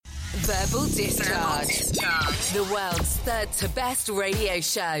Verbal Discharge. The world's third to best radio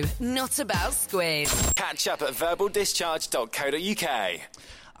show, not about squid. Catch up at verbaldischarge.co.uk.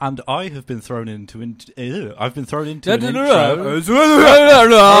 And I have been thrown into an intro.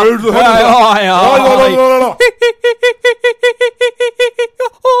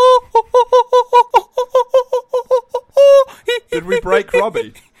 Did we break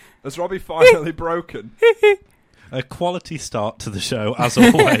Robbie? Has Robbie finally broken? A quality start to the show, as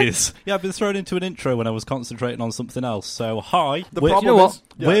always. Yeah, I've been thrown into an intro when I was concentrating on something else. So, hi.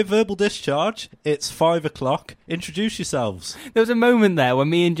 We're Verbal Discharge. It's 5 o'clock. Introduce yourselves. There was a moment there when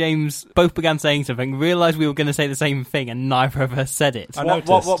me and James both began saying something, realised we were going to say the same thing, and neither of us said it.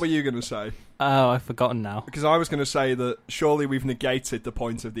 What were you going to say? Oh, I've forgotten now. Because I was going to say that surely we've negated the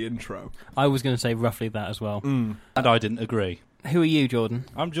point of the intro. I was going to say roughly that as well. And I didn't agree. Who are you, Jordan?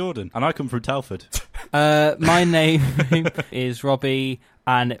 I'm Jordan, and I come from Telford. My name is Robbie,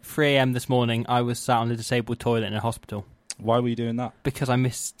 and at 3 a.m. this morning, I was sat on the disabled toilet in a hospital. Why were you doing that? Because I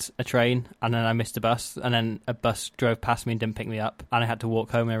missed a train, and then I missed a bus, and then a bus drove past me and didn't pick me up, and I had to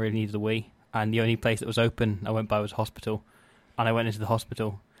walk home, and I really needed a wee. And the only place that was open I went by was a hospital, and I went into the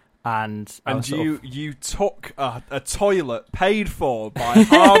hospital. And you took a toilet paid for by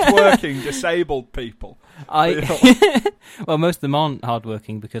hard-working disabled people. Well, most of them aren't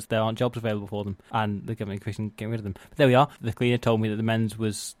hard-working because there aren't jobs available for them, and the government is getting rid of them. But there we are. The cleaner told me that the men's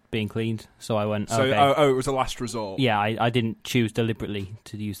was being cleaned, so I went, okay. It was a last resort. Yeah, I didn't choose deliberately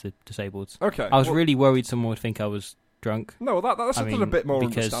to use the disabled. Okay. I was really worried someone would think I was drunk. No, that's a bit more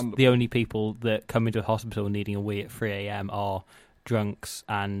because understandable. The only people that come into a hospital needing a wee at 3 a.m. are drunks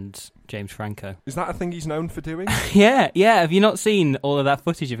and James Franco. Is that a thing he's known for doing? Yeah. Have you not seen all of that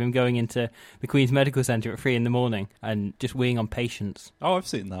footage of him going into the Queen's Medical Centre at 3 in the morning and just weeing on patients? Oh, I've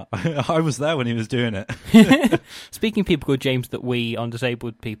seen that. I was there when he was doing it. Speaking of people called James that wee on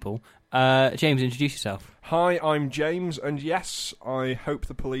disabled people, James, introduce yourself. Hi, I'm James, and yes, I hope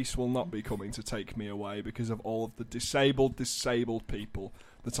the police will not be coming to take me away because of all of the disabled people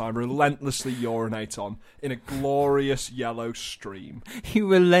that I relentlessly urinate on in a glorious yellow stream. You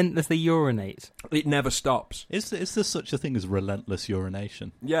relentlessly urinate? It never stops. Is there such a thing as relentless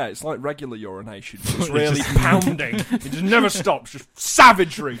urination? Yeah, it's like regular urination. It's really pounding. It just never stops. Just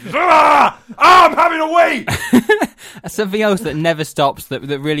savagery. I'm having a wee! Something else that never stops, that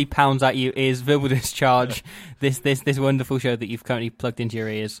really pounds at you, is Verbal Discharge, this wonderful show that you've currently plugged into your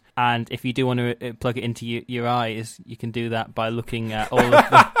ears. And if you do want to plug it into your eyes, you can do that by looking at all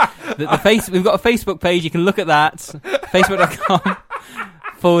of the face. We've got a Facebook page. You can look at that.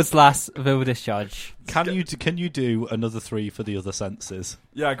 Facebook.com/Verbal Discharge. Can you do another 3 for the other senses?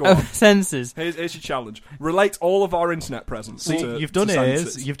 Yeah, go on. Senses. Here's your challenge. Relate all of our internet presence. So you've done ears,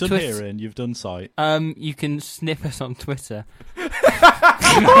 senses. you've done hearing, you've done sight. You can sniff us on Twitter.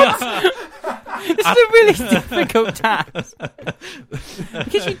 It's a really difficult task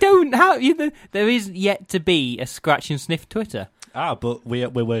because you don't have. There is yet to be a scratch and sniff Twitter. But we're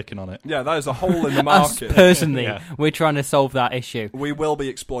working on it. Yeah, that is a hole in the market. Us personally, we're trying to solve that issue. We will be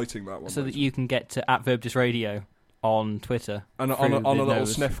exploiting that one. So that you can get to @VerbDisRadio on Twitter. And on a little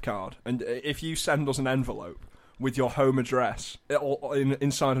sniff card. And if you send us an envelope with your home address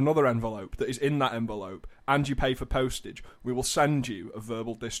inside another envelope that is in that envelope, and you pay for postage, we will send you a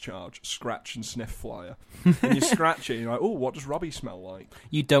Verbal Discharge scratch and sniff flyer. And you scratch it and you're like, oh, what does Robbie smell like?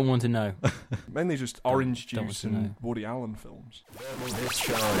 You don't want to know. Mainly just orange juice and Woody Allen films. Verbal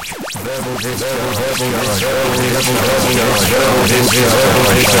Discharge.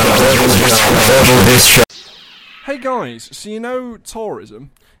 Hey guys, so you know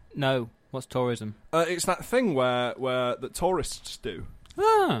tourism? No. What's tourism? It's that thing where that tourists do.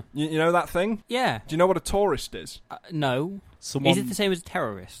 Ah. You know that thing? Yeah. Do you know what a tourist is? No. Is it the same as a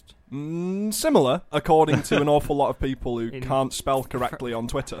terrorist? Similar, according to an awful lot of people who can't spell correctly on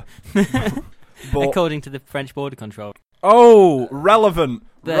Twitter. But according to the French border control. Oh, relevant.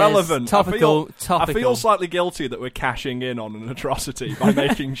 Topical. I feel slightly guilty that we're cashing in on an atrocity by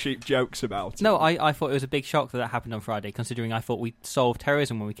making cheap jokes about it. No, I thought it was a big shock that happened on Friday, considering I thought we solved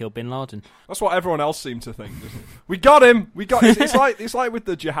terrorism when we killed Bin Laden. That's what everyone else seemed to think. We got him. It's like with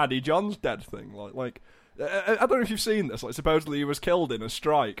the Jihadi John's dead thing. Like I don't know if you've seen this. Like, supposedly he was killed in a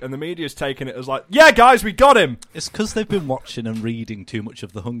strike, and the media's taken it as like, yeah, guys, we got him. It's because they've been watching and reading too much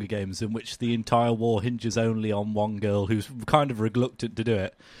of the Hunger Games, in which the entire war hinges only on one girl who's kind of reluctant to do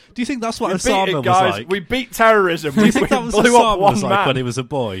it. Do you think that's what Osama was like? We beat terrorism. Do you think that was what Osama was like when he was a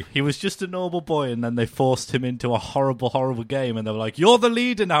boy? boy? He was just a normal boy, and then they forced him into a horrible, horrible game, and they were like, "You're the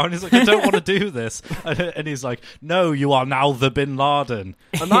leader now," and he's like, "I don't want to do this," and he's like, "No, you are now the Bin Laden."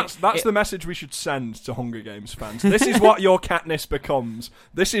 And that's the message we should send to Hunger Games fans. This is what your Katniss becomes.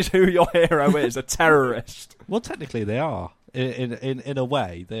 This is who your hero is, a terrorist. Well, technically they are. In a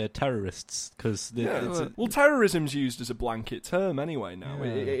way, they're terrorists because terrorism's used as a blanket term anyway now.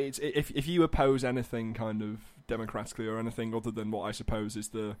 Yeah. If you oppose anything kind of democratically or anything other than what I suppose is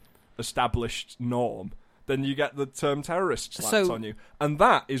the established norm, then you get the term terrorist slapped on you. And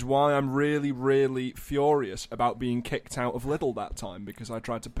that is why I'm really, really furious about being kicked out of Lidl that time, because I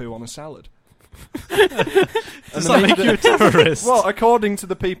tried to poo on a salad. Does that make you a terrorist? Well, according to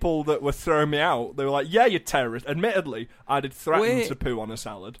the people that were throwing me out, they were like, yeah, you're terrorist. Admittedly, I did threaten to poo on a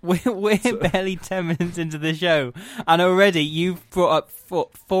salad. We're barely 10 minutes into the show, and already you've brought up 4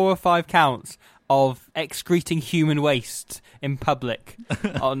 or 5 counts of excreting human waste in public.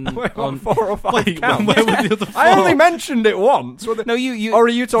 On 4 or 5 counts? Where were the other 4? I only mentioned it once. No, you. Or are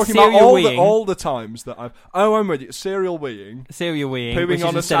you talking about all the times that I've... Oh, I'm with you. Cereal weeing. Pooing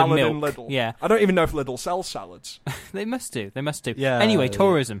on a salad in Lidl. Yeah. I don't even know if Lidl sells salads. They must do. Yeah. Anyway,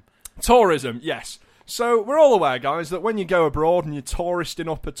 tourism. Tourism, yes. So we're all aware, guys, that when you go abroad and you're touristing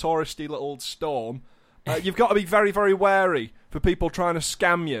up a touristy little storm, you've got to be very, very wary for people trying to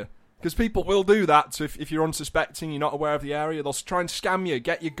scam you. Because people will do that, so if you're unsuspecting, you're not aware of the area, they'll try and scam you,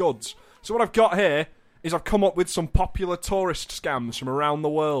 get your goods. So what I've got here is I've come up with some popular tourist scams from around the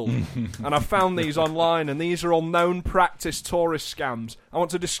world. And I've found these online, and these are all known practice tourist scams. I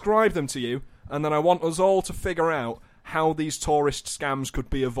want to describe them to you, and then I want us all to figure out how these tourist scams could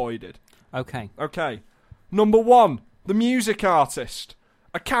be avoided. Okay. Number 1, the music artist.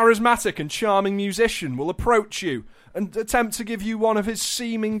 A charismatic and charming musician will approach you and attempt to give you one of his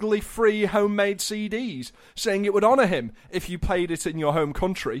seemingly free homemade CDs, saying it would honour him if you played it in your home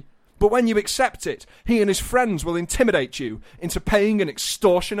country. But when you accept it, he and his friends will intimidate you into paying an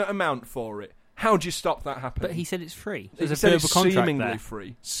extortionate amount for it. How do you stop that happening? But he said it's free. He said it's seemingly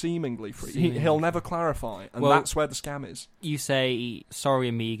free. Seemingly free. He'll never clarify, and that's where the scam is. You say, sorry,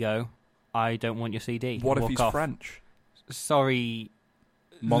 amigo, I don't want your CD. What if he's off. French? Sorry,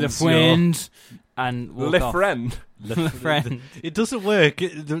 Monsieur. Le friend, and walk Le off. friend. Le friend. It doesn't work.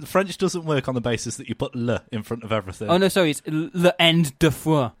 The French doesn't work on the basis that you put le in front of everything. Oh no, sorry, it's le end de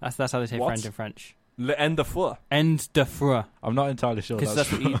fois. That's how they say friend in French. Le end de fois. End de fois. I'm not entirely sure Because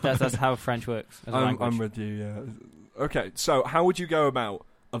that's how French works. As a language. I'm with you. Yeah. Okay, so how would you go about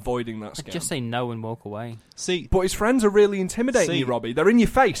avoiding that scam? Just say no and walk away. See, but his friends are really intimidating you, Robbie. They're in your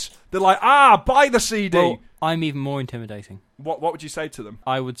face. They're like, buy the CD. Well, I'm even more intimidating. What would you say to them?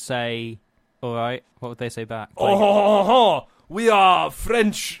 I would say, all right. What would they say back? We are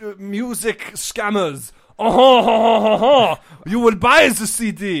French music scammers. You will buy the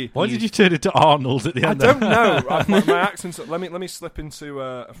CD. Why did you turn it to Arnold at the end? I don't know. My accent's... Let me slip into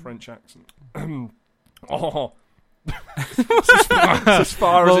a French accent. as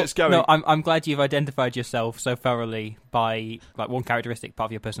far as it's going. No, I'm glad you've identified yourself so thoroughly by one characteristic part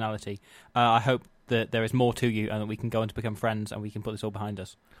of your personality. I hope that there is more to you and that we can go on to become friends and we can put this all behind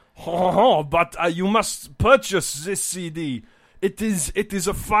us. But you must purchase this CD. It is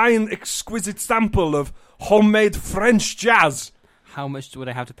a fine, exquisite sample of homemade French jazz. How much would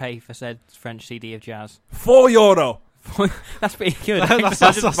I have to pay for said French CD of jazz? €4. That's pretty good.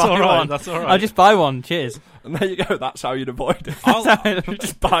 That's all right. That's all right. I'll just buy one. Cheers. And there you go. That's how you'd avoid it. You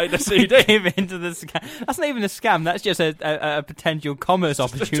just buy the CD. Give into the scam. That's not even a scam. That's just a potential commerce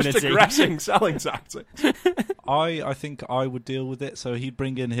opportunity. Just aggressing selling tactics. I think I would deal with it. So he'd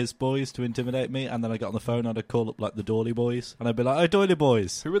bring in his boys to intimidate me, and then I got on the phone and I'd call up like the Dawley boys, and I'd be like, "Oh, Doily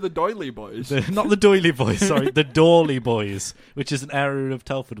boys." Who are the Doily boys? Not the Doily boys. Sorry, the Dawley boys, which is an area of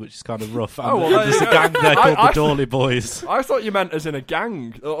Telford which is kind of rough. And there's a gang there called the Dawley boys. I thought you meant as in a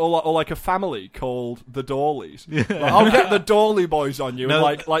gang or like a family called the Dawleys. Yeah. I'll get the Dawley boys on you. No.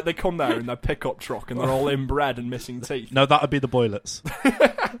 And like they come there in their pickup truck and they're all inbred and missing teeth. No, that would be the Boilets.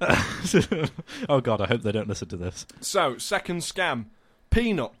 Oh God, I hope they don't listen to this. So, second scam.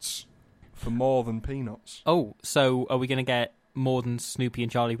 Peanuts. For more than peanuts. Oh, so are we going to get more than Snoopy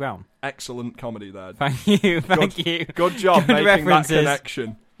and Charlie Brown? Excellent comedy there. Thank you. Good job Good making references. That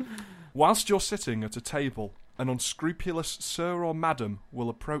connection. Whilst you're sitting at a table, an unscrupulous sir or madam will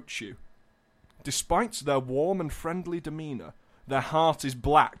approach you. Despite their warm and friendly demeanour, their heart is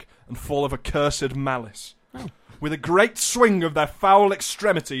black and full of accursed malice. Oh. With a great swing of their foul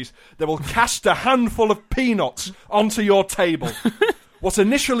extremities, they will cast a handful of peanuts onto your table. What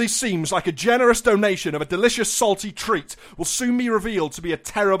initially seems like a generous donation of a delicious salty treat will soon be revealed to be a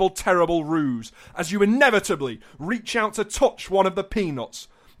terrible, terrible ruse, as you inevitably reach out to touch one of the peanuts.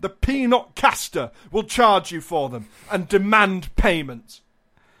 The peanut caster will charge you for them and demand payment.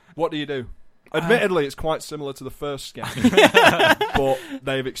 What do you do? Admittedly, it's quite similar to the first scam, but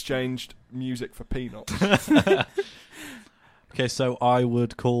they've exchanged music for peanuts. Okay, so I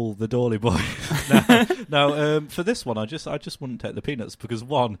would call the Dawley Boy. No, for this one, I just wouldn't take the peanuts because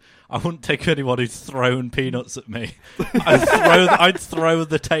one, I wouldn't take anyone who's thrown peanuts at me. I'd throw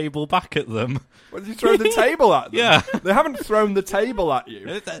the table back at them. What, did you throw the table at them? Yeah, they haven't thrown the table at you.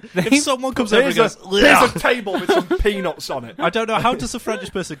 If someone comes over and goes, "Here's a table with some peanuts on it," I don't know, how does a French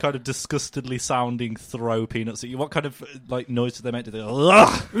person kind of disgustedly sounding throw peanuts at you? What kind of noise do they make? Do they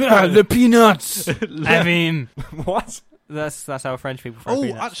go, the peanuts? Have him. What? That's how French people throw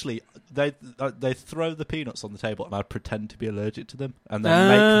peanuts. Actually, they throw the peanuts on the table, and I'd pretend to be allergic to them, and then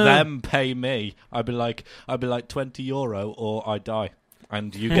make them pay me. I'd be like €20 or I die,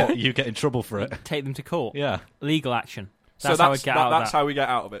 and you get in trouble for it. Take them to court. Yeah, legal action. That's how we get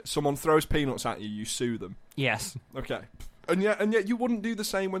out of it. Someone throws peanuts at you, you sue them. Yes. Okay. And yet you wouldn't do the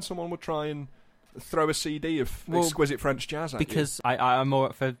same when someone would try and throw a CD of exquisite French jazz at you. Because I'm more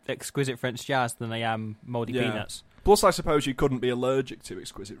up for exquisite French jazz than I am mouldy peanuts. Plus, I suppose you couldn't be allergic to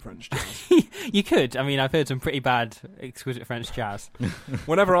exquisite French jazz. You could. I mean, I've heard some pretty bad exquisite French jazz.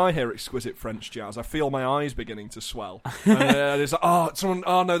 Whenever I hear exquisite French jazz, I feel my eyes beginning to swell. And it's like, oh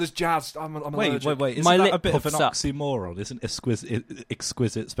no, there's jazz. I'm allergic. Wait. Isn't that a bit of an oxymoron? Isn't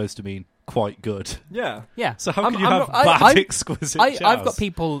exquisite supposed to mean quite good? Yeah. So how can you have bad exquisite jazz? I've got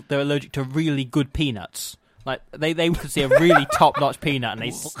people that are allergic to really good peanuts. Like, they could see a really top-notch peanut and they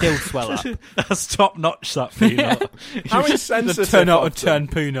still swell up. That's top-notch, that peanut. How insensitive. The 10 out of 10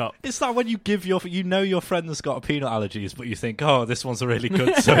 peanut. It's like when you give your friend has got a peanut allergies, but you think, oh, this one's really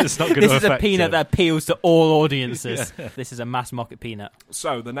good, so it's not going to affect This is a peanut him. that appeals to all audiences. Yeah. This is a mass-market peanut.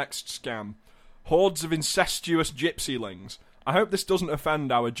 So, the next scam. Hordes of incestuous gypsylings. I hope this doesn't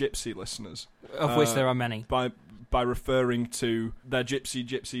offend our gypsy listeners. Of which there are many. By referring to their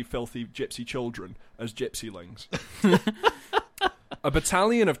gypsy, filthy gypsy children as gypsylings. A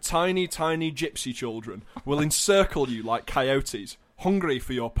battalion of tiny gypsy children will encircle you like coyotes, hungry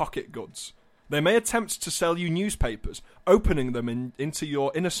for your pocket goods. They may attempt to sell you newspapers, opening them into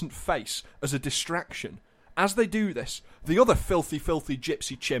your innocent face as a distraction. As they do this, the other filthy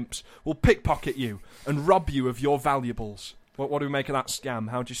gypsy chimps will pickpocket you and rob you of your valuables. What do we make of that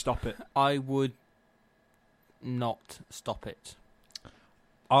scam? How do you stop it? I would not stop it.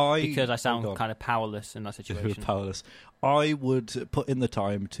 Because I sound kind of powerless in that situation. Powerless. I would put in the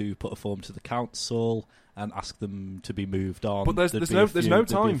time to put a form to the council and ask them to be moved on. But there's no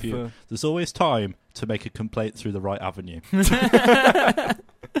time for... There's always time to make a complaint through the right avenue.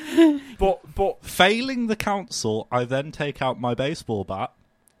 But failing the council, I then take out my baseball bat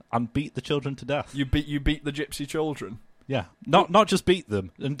and beat the children to death. You beat the gypsy children? Yeah. Not just beat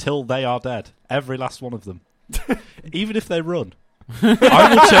them until they are dead. Every last one of them. Even if they run.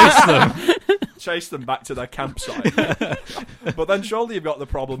 I will chase them. Chase them back to their campsite. But then surely you've got the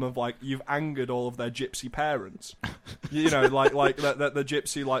problem of, like, you've angered all of their gypsy parents. You know, like the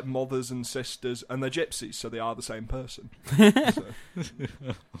gypsy, like, mothers and sisters, and they're gypsies, so they are the same person.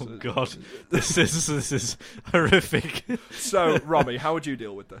 God. This is horrific. So, Robbie, how would you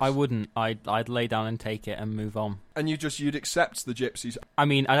deal with this? I wouldn't. I'd lay down and take it and move on. And you'd accept the gypsies? I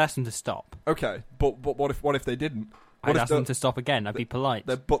mean, I'd ask them to stop. Okay, but what if they didn't? I'd ask them to stop again. I'd be polite.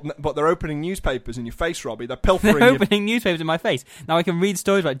 But they're opening newspapers in your face, Robbie. They're pilfering. They're opening newspapers in my face. Now I can read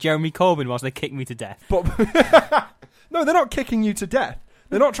stories about Jeremy Corbyn whilst they kick me to death. But no, they're not kicking you to death.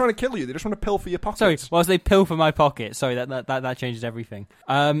 They're not trying to kill you. They just want to pilfer your pockets. Sorry, whilst they pilfer my pocket. Sorry, that changes everything.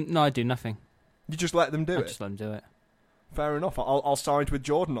 No, I do nothing. You just let them do it? I just let them do it. Fair enough. I'll side with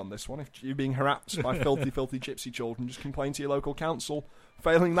Jordan on this one. If you're being harassed by filthy gypsy children, just complain to your local council.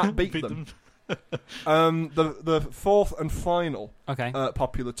 Failing that, beat them. The fourth and final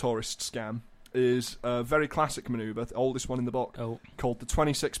popular tourist scam is a very classic manoeuvre, the oldest one in the book, called the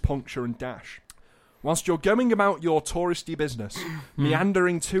 26 puncture and dash. Whilst you're going about your touristy business,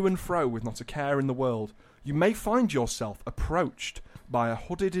 meandering to and fro with not a care in the world, you may find yourself approached by a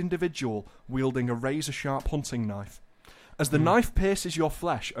hooded individual wielding a razor-sharp hunting knife. As the knife pierces your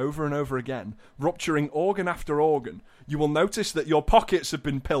flesh over and over again, rupturing organ after organ, you will notice that your pockets have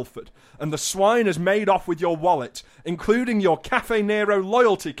been pilfered, and the swine has made off with your wallet, including your Cafe Nero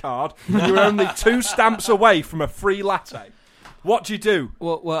loyalty card, and you're only 2 stamps away from a free latte. What do you do?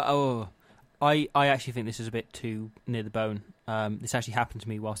 I actually think this is a bit too near the bone. This actually happened to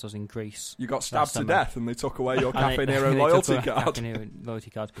me whilst I was in Greece. You got stabbed to death and they took away your Cafe Nero loyalty card. Cafe Nero loyalty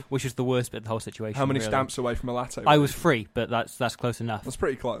card, which was the worst bit of the whole situation. How many stamps away from a latte? I was free, but that's close enough. That's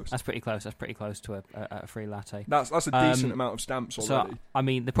pretty close. That's pretty close to a free latte. That's a decent amount of stamps already. So, I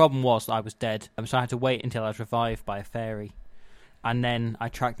mean, the problem was that I was dead, so I had to wait until I was revived by a fairy. and then I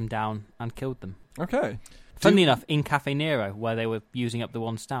tracked them down and killed them. Okay. Funnily enough, in Cafe Nero, where they were using up the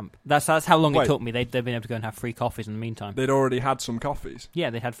one stamp. That's how long it took me. They've been able to go and have free coffees in the meantime. They'd already had some coffees?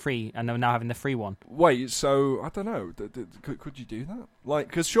 Yeah, they had free, and they were now having the free one. Wait, so, I don't know, could you do that? Like,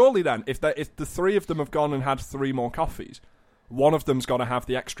 because surely then, if the three of them have gone and had 3 more coffees, one of them's got to have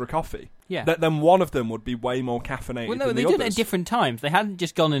the extra coffee. Yeah. Then one of them would be way more caffeinated than the others. Well, no, they did it at different times. They hadn't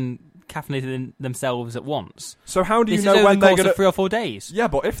just gone and caffeinated themselves at once. So how do you this know is over when the they're course going of 3 or 4 days? Yeah,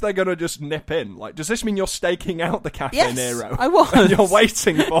 but if they're going to just nip in, like, does this mean you're staking out the Cafe yes, Nero? I was. And you're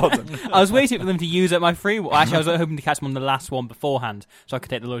waiting for them. I was waiting for them to use up my free one. Actually, I was hoping to catch them on the last one beforehand, so I could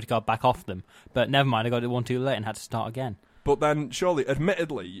take the loyalty card back off them. But never mind, I got it one too late and had to start again. But then, surely,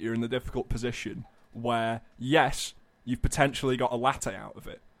 admittedly, you're in the difficult position where, yes, you've potentially got a latte out of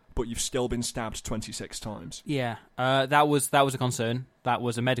it, but you've still been stabbed 26 times. Yeah, that was a concern. That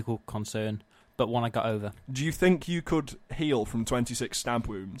was a medical concern, but one I got over. Do you think you could heal from 26 stab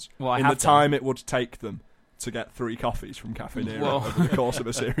wounds in the time it would take them to get 3 coffees from Cafe Nero over the course of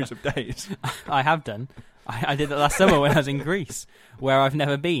a series of days? I have done. I did that last summer when I was in Greece, where I've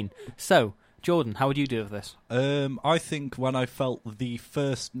never been. So, Jordan, how would you deal with this? I think when I felt the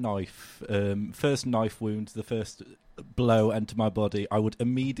first knife wound, the first blow enter my body, I would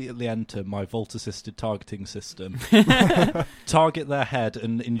immediately enter my vault-assisted targeting system, target their head,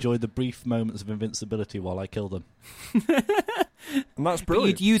 and enjoy the brief moments of invincibility while I kill them. And that's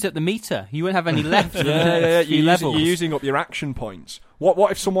brilliant. But you'd use up the meter. You wouldn't have any left. Yeah. You're using up your action points.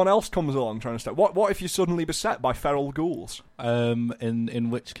 What if someone else comes along trying to step? What if you're suddenly beset by feral ghouls? In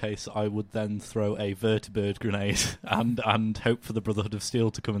which case, I would then throw a vertibird grenade and hope for the Brotherhood of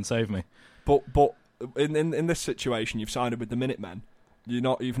Steel to come and save me. But in this situation, you've sided with the Minutemen. You're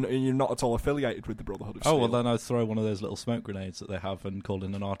not at all affiliated with the Brotherhood of Steel. Oh, well, then I'd throw one of those little smoke grenades that they have and call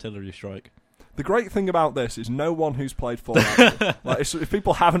in an artillery strike. The great thing about this is no one who's played Fallout... if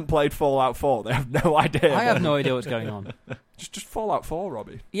people haven't played Fallout 4, they have no idea. I have no idea what's going on. Just Fallout 4,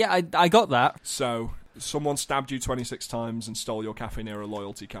 Robbie. Yeah, I got that. So, someone stabbed you 26 times and stole your Cafe Nero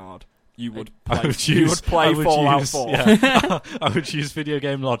loyalty card. You would play Fallout 4. Yeah. I would use video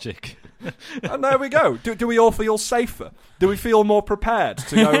game logic. And there we go. Do we all feel safer? Do we feel more prepared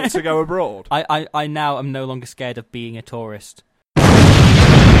to go abroad? I now am no longer scared of being a tourist.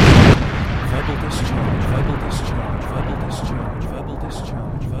 Verbal discharge, verbal discharge, verbal discharge, verbal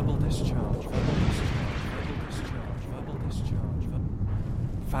discharge, verbal discharge, verbal discharge, verbal discharge.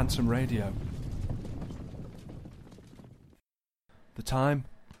 Phantom Radio. The time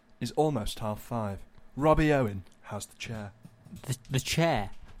is almost 5:30. Robbie Owen has the chair. The chair?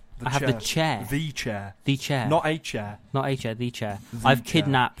 The I have the chair. The chair. The chair. Not a chair. Not a chair, the chair. The I've chair.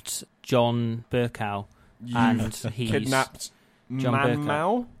 kidnapped John Burkow. And he's... Kidnapped John Man Burkow.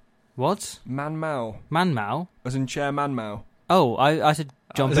 Mao? What? Man Mao. Man Mao? As in Chair Man Mao. Oh, I said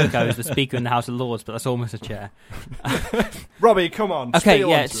John Burkow is the Speaker in the House of Lords, but that's almost a chair. Robbie, come on. Okay, spiel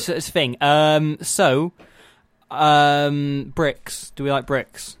yeah, onto it's a thing. Bricks. Do we like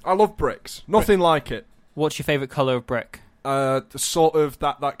bricks? I love bricks. Nothing like it. What's your favourite colour of brick? Sort of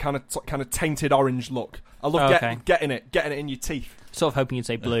that kind of tainted orange look. I love getting it in your teeth. Sort of hoping you'd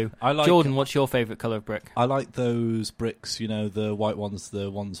say blue. I Jordan, what's your favourite colour of brick? I like those bricks, the white ones,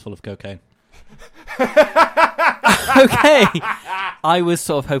 the ones full of cocaine. Okay. I was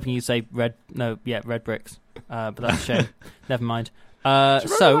sort of hoping you'd say red bricks. But that's a shame. Never mind. Do you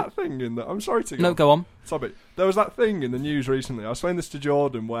remember that thing in the... I'm sorry to go. No, go on. Sorry. There was that thing in the news recently. I was saying this to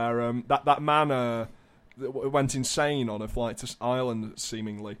Jordan where that man went insane on a flight to Ireland,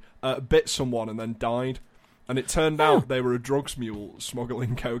 seemingly, bit someone and then died. And it turned out they were a drugs mule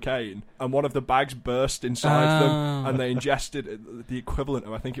smuggling cocaine, and one of the bags burst inside them, and they ingested the equivalent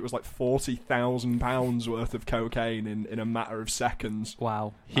of, I think it was like £40,000 worth of cocaine in a matter of seconds.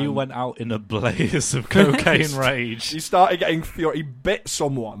 Wow. He went out in a blaze of cocaine rage. He started getting furious. He bit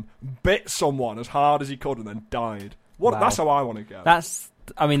someone as hard as he could and then died. Wow. That's how I want to go. That's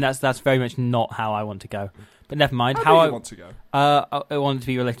very much not how I want to go. But never mind. How do you want to go? I want it to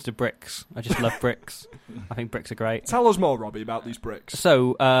be related to bricks. I just love bricks. I think bricks are great. Tell us more, Robbie, about these bricks.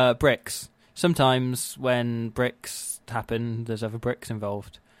 So, bricks. Sometimes when bricks happen, there's other bricks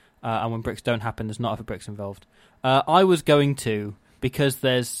involved. And when bricks don't happen, there's not other bricks involved. I was going to, because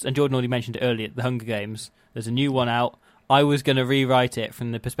and Jordan already mentioned it earlier, The Hunger Games, there's a new one out. I was going to rewrite it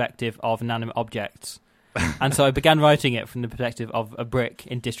from the perspective of inanimate objects. And so I began writing it from the perspective of a brick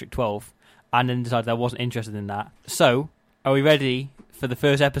in District 12. And then decided I wasn't interested in that. So, are we ready for the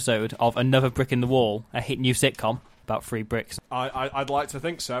first episode of Another Brick in the Wall, a hit new sitcom about 3 bricks? I'd like to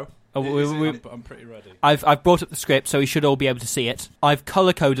think so. I'm pretty ready. I've brought up the script, so we should all be able to see it. I've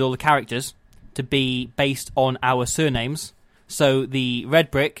colour-coded all the characters to be based on our surnames. So the red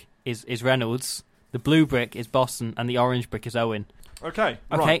brick is Reynolds, the blue brick is Boston, and the orange brick is Owen. Okay.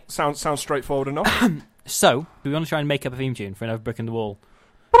 Right. Sounds straightforward enough. So, do we want to try and make up a theme tune for another brick in the wall?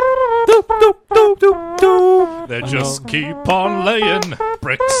 They just keep on laying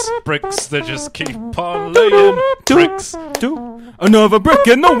bricks. They just keep on laying bricks. Another brick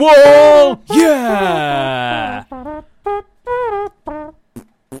in the wall. Yeah.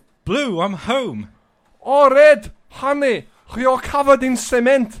 Blue, I'm home. Oh, Red, honey, you're covered in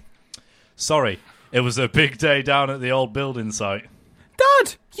cement. Sorry, it was a big day down at the old building site.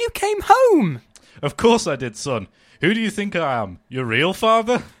 Dad, you came home. Of course I did, son. Who do you think I am? Your real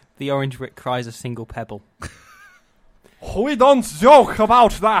father? The orange brick cries a single pebble. We don't joke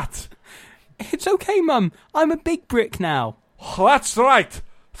about that. It's okay, Mum. I'm a big brick now. That's right.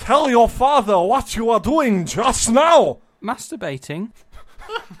 Tell your father what you are doing just now. Masturbating?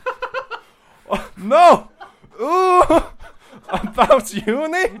 No. Ooh. About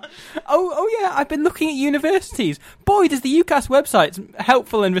uni? Oh yeah, I've been looking at universities. Boy, does the UCAS website's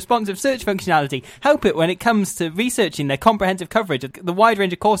helpful and responsive search functionality help it when it comes to researching their comprehensive coverage of the wide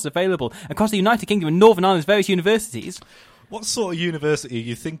range of courses available across the United Kingdom and Northern Ireland's various universities. What sort of university are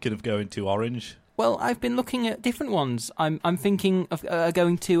you thinking of going to, Orange? Well, I've been looking at different ones. I'm thinking of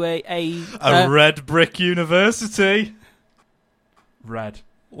going to a red brick university. Red.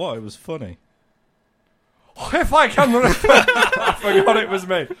 What? It was funny. If I can I forgot it was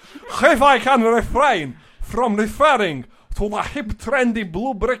me. If I can refrain from referring to the hip trendy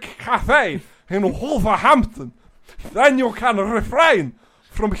Blue Brick Cafe in Wolverhampton, then you can refrain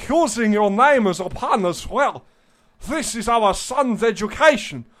from using your name as upon as well. This is our son's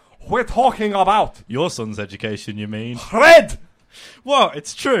education we're talking about. Your son's education, you mean? Red! What?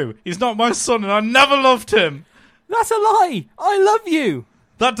 It's true. He's not my son and I never loved him. That's a lie. I love you.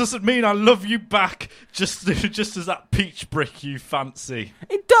 That doesn't mean I love you back, just as that peach brick you fancy.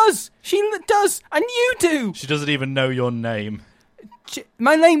 It does! She does! And you do! She doesn't even know your name.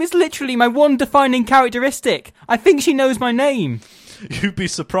 My name is literally my one defining characteristic. I think she knows my name. You'd be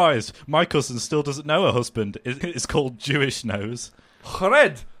surprised. My cousin still doesn't know her husband. It's called Jewish nose.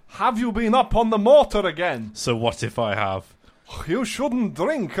 Red, have you been up on the mortar again? So what if I have? You shouldn't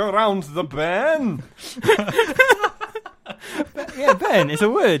drink around the Ben. Yeah, Ben, it's a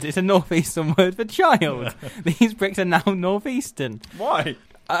word. It's a northeastern word for child. These bricks are now northeastern. Why?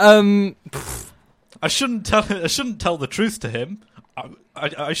 I shouldn't tell the truth to him.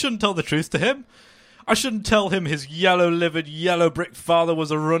 I shouldn't tell the truth to him. I shouldn't tell him his yellow-livered, yellow-brick father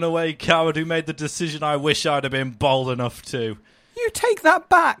was a runaway coward who made the decision I wish I'd have been bold enough to. You take that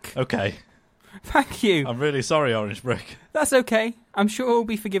back. Okay. Thank you. I'm really sorry, Orange Brick. That's okay. I'm sure we'll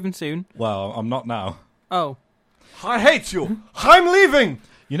be forgiven soon. Well, I'm not now. Oh. I hate you. I'm leaving.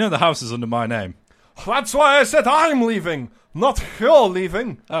 You know the house is under my name. That's why I said I'm leaving, not you're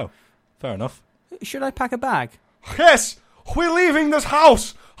leaving. Oh, fair enough. Should I pack a bag? Yes, we're leaving this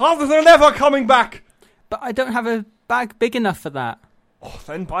house. They're never coming back. But I don't have a bag big enough for that. Oh,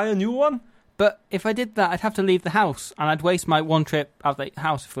 then buy a new one. But if I did that, I'd have to leave the house, and I'd waste my one trip out of the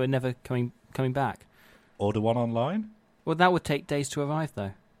house if we're never coming back. Order one online? Well, that would take days to arrive,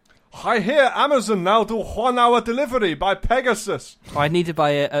 though. I hear Amazon now do 1 hour delivery by Pegasus. Oh, I'd need to buy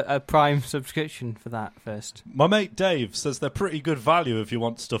a Prime subscription for that first. My mate Dave says they're pretty good value if you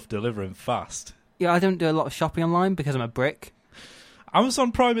want stuff delivering fast. Yeah, I don't do a lot of shopping online because I'm a brick.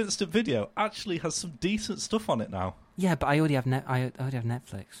 Amazon Prime Instant Video actually has some decent stuff on it now. Yeah, but I already have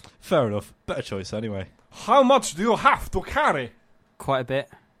Netflix. Fair enough. Better choice anyway. How much do you have to carry? Quite a bit.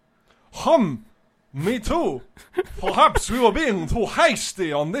 Me too. Perhaps we were being too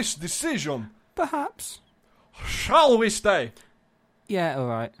hasty on this decision. Perhaps. Shall we stay? Yeah,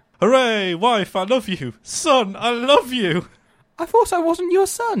 alright. Hooray, wife, I love you. Son, I love you. I thought I wasn't your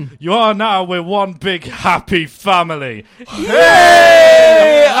son. You are now. We're one big happy family.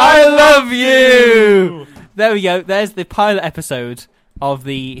 Yay! I love you! There we go. There's the pilot episode of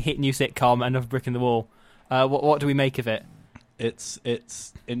the hit new sitcom Another Brick in the Wall. What do we make of it? It's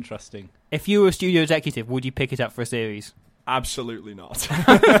interesting. If you were a studio executive, would you pick it up for a series? Absolutely not.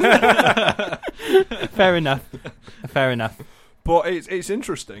 Fair enough. Fair enough. But it's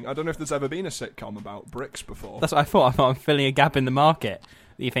interesting. I don't know if there's ever been a sitcom about bricks before. That's what I thought. I thought I'm filling a gap in the market.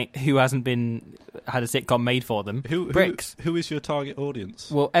 You think who hasn't had a sitcom made for them? Bricks. Who is your target audience?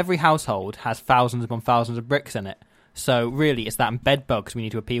 Well, every household has thousands upon thousands of bricks in it. So really, it's that and bed bugs we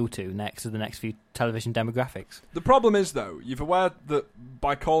need to appeal to next to the next few television demographics. The problem is, though, you're aware that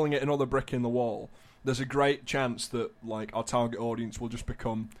by calling it Another Brick in the Wall, there's a great chance that our target audience will just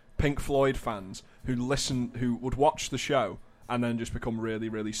become Pink Floyd fans who would watch the show and then just become really,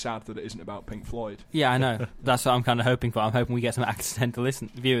 really sad that it isn't about Pink Floyd. Yeah, I know. That's what I'm kind of hoping for. I'm hoping we get some accidental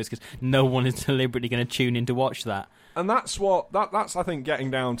viewers, because no one is deliberately going to tune in to watch that. And that's I think, getting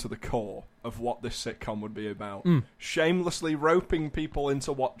down to the core of what this sitcom would be about. Shamelessly roping people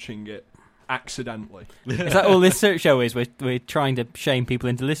into watching it accidentally. Is that all this show is? We're trying to shame people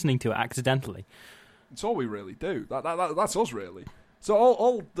into listening to it accidentally. It's all we really do. That's us, really. So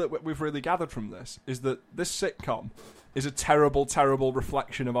all that we've really gathered from this is that this sitcom is a terrible, terrible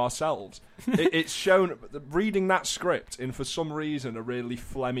reflection of ourselves. It's shown, reading that script in, for some reason, a really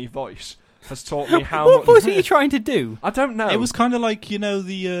phlegmy voice has taught me how What was it you trying to do? I don't know. It was kind of like,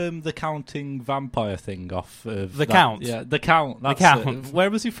 the counting vampire thing off of The Count. Yeah, the Count. That's The Count. Where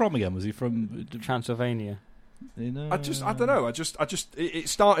was he from again? Was he from Transylvania. I don't know. It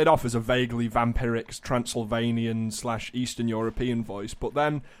started off as a vaguely vampiric Transylvanian / Eastern European voice, but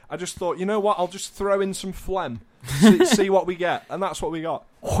then I just thought, you know what? I'll just throw in some phlegm, see what we get, and that's what we got.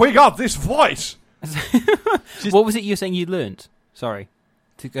 We got this voice. What was it you were saying you learnt? Sorry,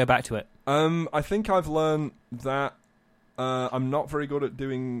 to go back to it. I think I've learned that I'm not very good at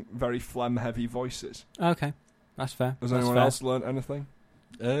doing very phlegm-heavy voices. Okay, that's fair. Has anyone else learnt anything?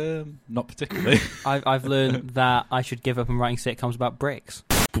 Not particularly. I've learned that I should give up on writing sitcoms about bricks.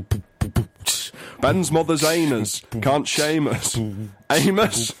 Ben's mother's anus. Can't shame us.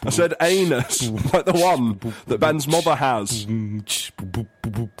 Amos? I said anus. Like the one that Ben's mother has.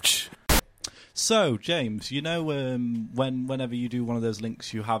 So, James, whenever you do one of those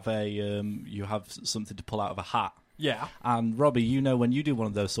links, you have something to pull out of a hat. Yeah. And Robbie, when you do one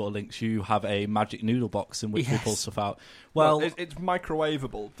of those sort of links, you have a magic noodle box in which we pull stuff out. Well, it's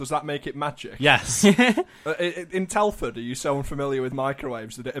microwavable. Does that make it magic? Yes. In Telford, are you so unfamiliar with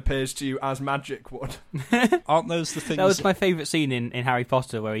microwaves that it appears to you as magic would? Aren't those the things? That was my favourite scene in Harry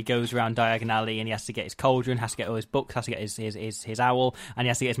Potter, where he goes around Diagon Alley and he has to get his cauldron, has to get all his books, has to get his owl, and he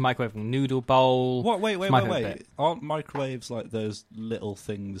has to get his microwavable noodle bowl. What? Wait. Aren't microwaves like those little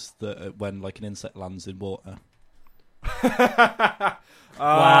things that when like an insect lands in water?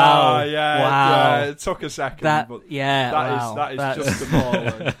 Wow! Yeah, it took a second. That is just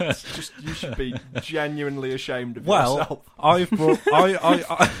appalling. You should be genuinely ashamed of yourself. I've brought.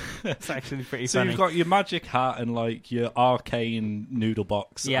 It's actually pretty so funny. You've got your magic hat and like your arcane noodle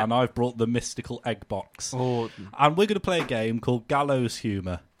box, and I've brought the mystical egg box. Oh. And we're going to play a game called Gallows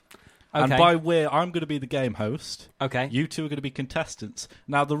Humour. Okay. And by I'm going to be the game host. Okay. You two are going to be contestants.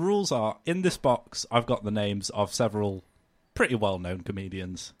 Now, the rules are, in this box, I've got the names of several pretty well-known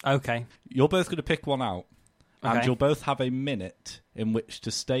comedians. Okay. You're both going to pick one out. Okay. And you'll both have a minute in which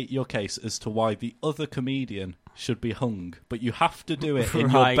to state your case as to why the other comedian should be hung. But you have to do it in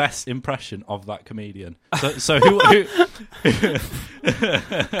your best impression of that comedian. So who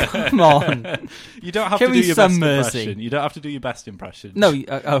Come on. You don't have to do your best impression. You don't have to do your best impression. No,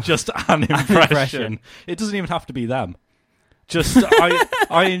 just an impression. It doesn't even have to be them. Just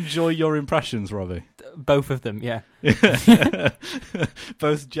I enjoy your impressions, Robbie. Both of them, yeah.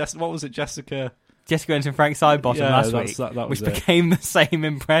 Both what was it, Jessica Ennis and Frank Sidebottom last week, that which became the same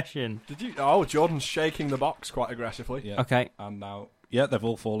impression. Did you? Oh, Jordan's shaking the box quite aggressively. Yeah. Okay. And now, they've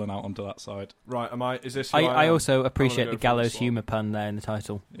all fallen out onto that side. Right, is this? I also appreciate the gallows humour pun there in the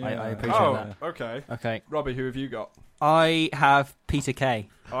title. Yeah. I appreciate that. Okay. Robbie, who have you got? I have Peter Kay.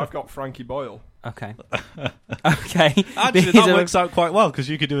 I've got Frankie Boyle. Okay. Okay. Actually, that works out quite well because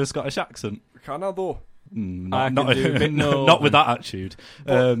you could do a Scottish accent. Can I though? Not with that attitude.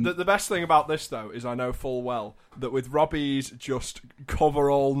 The best thing about this, though, is I know full well that with Robbie's just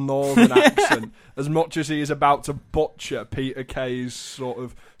cover-all northern accent, as much as he is about to butcher Peter Kay's sort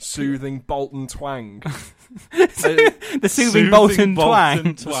of soothing Bolton twang. The soothing Bolton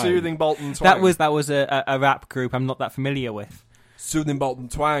twang. The soothing Bolton twang. That was a rap group I'm not that familiar with. Soothing Bolton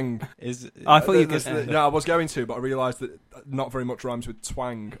twang. I thought you could... No, I was going to, but I realised that not very much rhymes with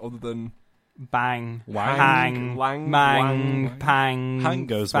twang other than... Bang, wang, hang, lang, mang, wang. Pang. Hang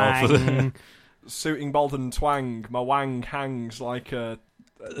goes bang. well for them. Suiting Bolton twang. My wang hangs like a...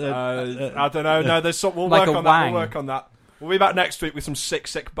 I don't know. No, there's some... We'll like work on that. We'll be back next week with some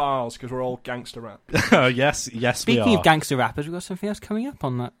sick bars because we're all gangster rap. Yes, we are. Speaking of gangster rappers, we've got something else coming up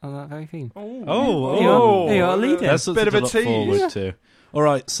on that very theme. Oh. There you are, lead it. There's something bit of to a look forward to. All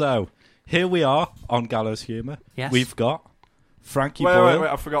right, so here we are on Gallows Humour. Yes. We've got Frankie Boyle. Wait,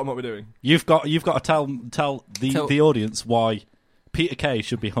 I've forgotten what we're doing. You've got to tell the audience why Peter Kay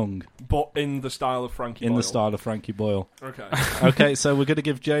should be hung. But in the style of Frankie Boyle. In the style of Frankie Boyle. Okay. Okay, so we're going to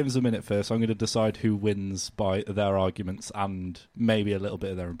give James a minute first. I'm going to decide who wins by their arguments and maybe a little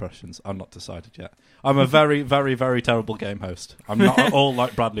bit of their impressions. I'm not decided yet. I'm a very, very, very terrible game host. I'm not at all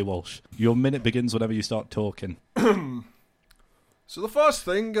like Bradley Walsh. Your minute begins whenever you start talking. So the first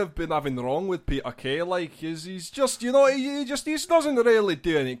thing I've been having wrong with Peter Kay, like, is he's just, you know, he doesn't really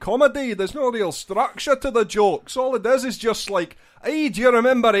do any comedy. There's no real structure to the jokes. All it is just like, hey, do you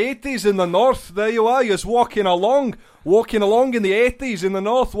remember 80s in the north? There you are, you're walking along in the 80s in the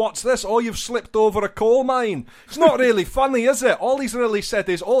north. What's this? Oh, you've slipped over a coal mine. It's not really funny, is it? All he's really said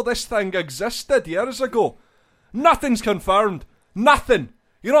is, oh, this thing existed years ago. Nothing's confirmed. Nothing.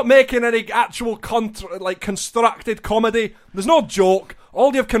 You're not making any actual constructed comedy. There's no joke.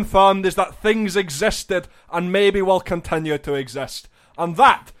 All you've confirmed is that things existed and maybe will continue to exist. And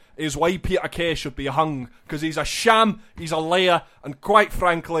that is why Peter Kay should be hung. Because he's a sham, he's a liar, and quite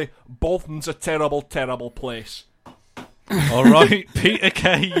frankly, Bolton's a terrible, terrible place. All right, Peter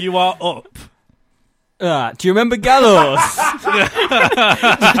Kay, you are up. Do you remember Gallows?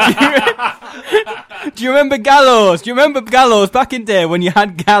 Do you remember Gallows? Do you remember Gallows back in day when you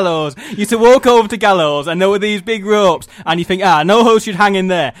had Gallows? You used to walk over to Gallows and there were these big ropes and you think, no host should hang in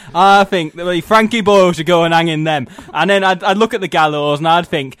there. I think that Frankie Boyle should go and hang in them. And then I'd look at the Gallows and I'd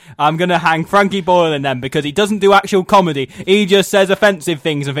think, I'm going to hang Frankie Boyle in them because he doesn't do actual comedy. He just says offensive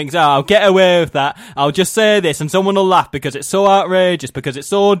things and thinks, I'll get away with that. I'll just say this and someone will laugh because it's so outrageous, because it's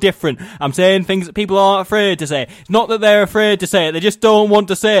so different. I'm saying things that people aren't afraid to say. It's not that they're afraid to say it, they just don't want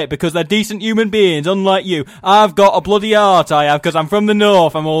to say it because they're decent human beings, unlike you. I've got a bloody heart, I have, because I'm from the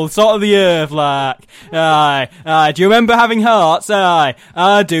north, I'm all sort of the earth, like. Aye. Do you remember having hearts? Aye.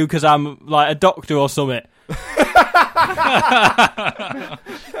 I do, because I'm like a doctor or something.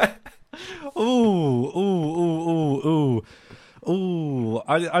 Ooh,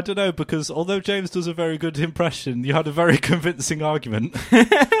 I don't know, because although James does a very good impression, you had a very convincing argument.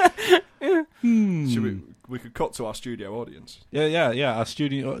 We could cut to our studio audience. Yeah. Our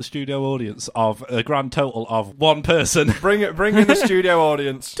studio audience of a grand total of one person. Bring in the studio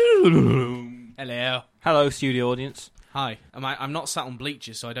audience. Hello, studio audience. Hi. I'm not sat on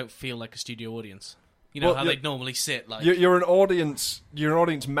bleachers, so I don't feel like a studio audience. You know how they'd normally sit, like... You're an audience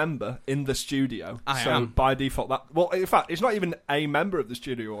member in the studio. I am. By default, in fact, it's not even a member of the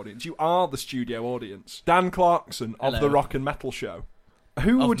studio audience. You are the studio audience. Dan Clarkson of the Rock and Metal Show.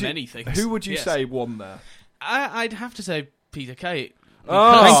 Who would you say won there? I'd have to say Peter Kay.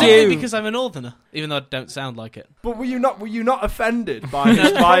 Because I'm a northerner, even though I don't sound like it. But were you not offended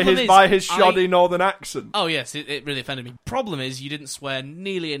by his shoddy northern accent? Oh yes, it really offended me. Problem is, you didn't swear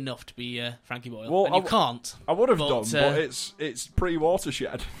nearly enough to be Frankie Boyle, and you can't. I would have done, but it's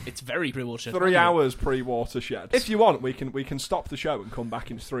pre-watershed. It's very pre-watershed. 3 hours pre-watershed. If you want, we can stop the show and come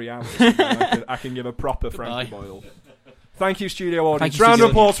back in 3 hours. And I can give a proper Frankie Boyle. Thank you, studio audience. Round of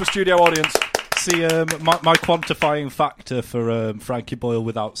applause for studio audience. See, my quantifying factor for Frankie Boyle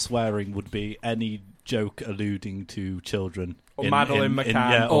without swearing would be any joke alluding to children. Or Madeline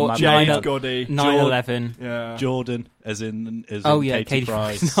McCann. Or James Goody. 9/11. Yeah. Jordan, as in Katie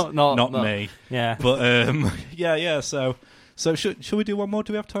Price. not me. Yeah. But, So should we do one more?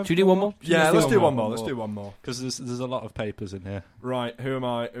 Do we have time? Should we do one more? Yeah, let's do one more. Let's do one more. Because there's a lot of papers in here. Right, who am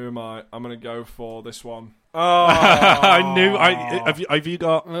I? I'm going to go for this one. Oh, I knew. Have you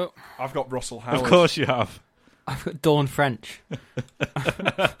got? I've got Russell Howard. Of course you have. I've got Dawn French.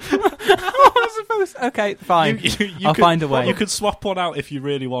 I suppose. Okay, fine. I'll find a way. You could swap one out if you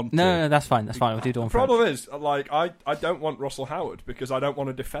really want to. No, that's fine. We'll do Dawn French. The problem is, I don't want Russell Howard because I don't want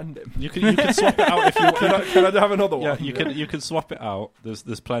to defend him. You can swap it out if you want. Can I have another one? Yeah, you can swap it out.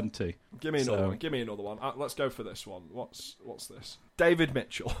 There's plenty. Give me another one. Let's go for this one. What's this? David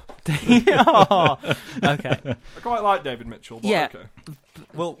Mitchell. Okay. I quite like David Mitchell. But yeah. Okay.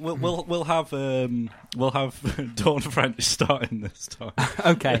 We'll have Dawn French starting this time.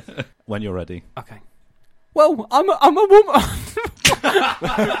 Okay. When you're ready. Okay. Well, I'm a woman.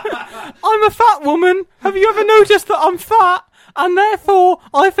 I'm a fat woman. Have you ever noticed that I'm fat? And therefore,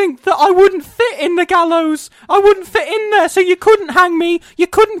 I think that I wouldn't fit in the gallows. I wouldn't fit in there, so you couldn't hang me. You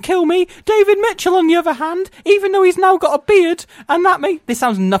couldn't kill me. David Mitchell, on the other hand, even though he's now got a beard, and this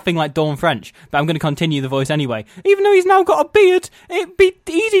sounds nothing like Dawn French, but I'm going to continue the voice anyway. Even though he's now got a beard, it'd be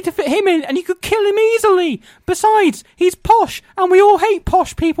easy to fit him in, and you could kill him easily. Besides, he's posh, and we all hate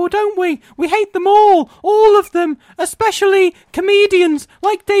posh people, don't we? We hate them all of them, especially comedians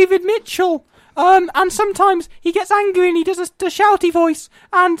like David Mitchell. And sometimes he gets angry and he does a shouty voice,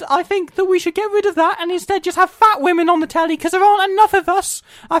 and I think that we should get rid of that and instead just have fat women on the telly because there aren't enough of us.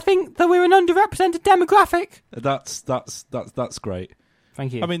 I think that we're an underrepresented demographic. That's great.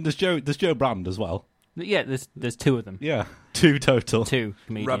 Thank you. I mean, there's Joe Brand as well. Yeah, there's 2 of them. Yeah, 2 total. 2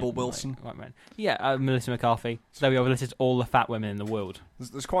 comedians. Rebel Wilson. Right. Yeah, Melissa McCarthy. So there we are. We listed all the fat women in the world.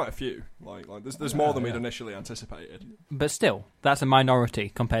 There's quite a few. There's more than we'd initially anticipated. But still, that's a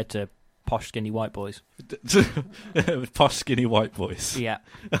minority compared to posh, skinny white boys. Posh, skinny white boys. Yeah.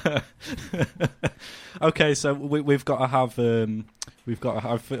 Okay, so we've got to have.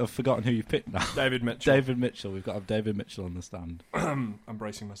 I've forgotten who you picked now. David Mitchell. David Mitchell. We've got to have David Mitchell on the stand. I'm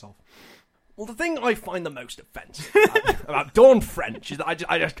bracing myself. Well, the thing I find the most offensive about Dawn French is that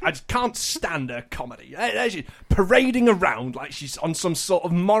I just can't stand her comedy. She's parading around like she's on some sort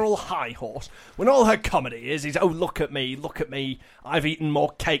of moral high horse, when all her comedy is, oh, look at me, I've eaten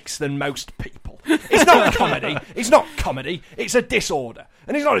more cakes than most people. It's not comedy. It's not comedy. It's a disorder.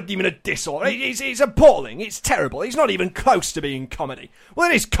 And it's not even a disorder. It's appalling. It's terrible. It's not even close to being comedy. Well,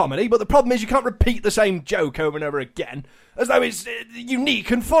 it is comedy, but the problem is you can't repeat the same joke over and over again as though it's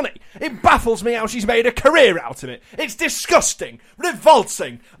unique and funny. It baffles me how she's made a career out of it. It's disgusting.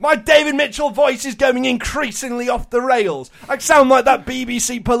 Revolting. My David Mitchell voice is going increasingly off the rails. I sound like that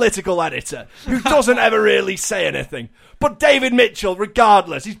BBC political editor who doesn't ever really say anything. But David Mitchell,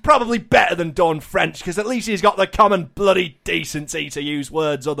 regardless, he's probably better than Dawn French, because at least he's got the common bloody decency to use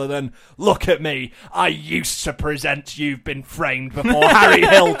words other than, look at me, I used to present You've Been Framed before Harry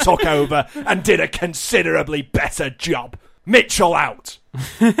Hill took over and did a considerably better job. Mitchell out.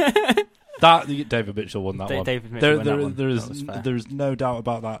 David Mitchell won that one. David Mitchell won that one. There is no doubt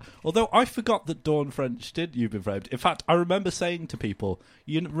about that. Although I forgot that Dawn French did You've Been Framed. In fact, I remember saying to people,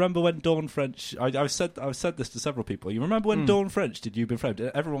 you remember when Dawn French... I've said this to several people. You remember when Dawn French did You've Been Framed?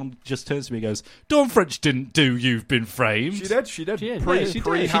 Everyone just turns to me and goes, Dawn French didn't do You've Been Framed. She did. She did it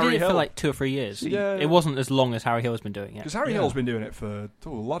Hill. for like 2 or 3 years. Yeah. It wasn't as long as Harry Hill's been doing it. Because Harry Hill's been doing it for a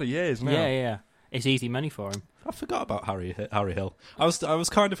lot of years now. Yeah. It's easy money for him. I forgot about Harry Hill. I was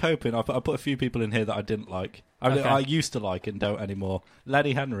kind of hoping. I put a few people in here that I didn't like. I used to like and don't anymore.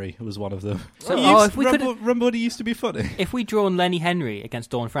 Lenny Henry was one of them. So, remember when he used to be funny? If we'd drawn Lenny Henry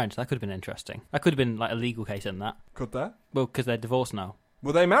against Dawn French, that could have been interesting. That could have been like a legal case in that. Could that? Well, because they're divorced now.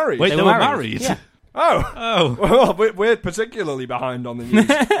 Were they married? Wait, they were married? Yeah. Oh. Well, we're particularly behind on the news.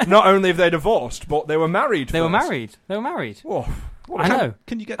 Not only have they divorced, but they were married. They were married. Whoa. I know.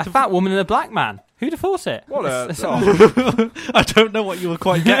 Can you get a fat woman and a black man? Who'd have thought it? I don't know what you were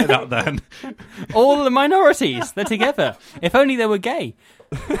quite getting at then. All the minorities, they're together. If only they were gay.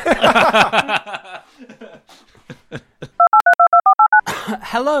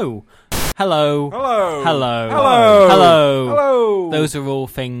 Hello. Those are all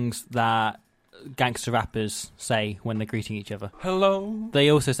things that gangster rappers say when they're greeting each other. Hello. They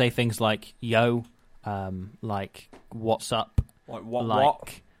also say things like yo, like what's up, like what,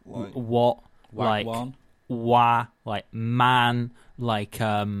 like one, wah, like man, like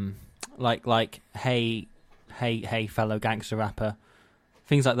hey fellow gangster rapper,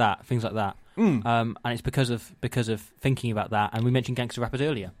 things like that. And it's because of thinking about that. And we mentioned gangster rappers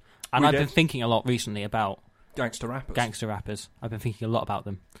earlier, and I've been thinking a lot recently about gangster rappers. I've been thinking a lot about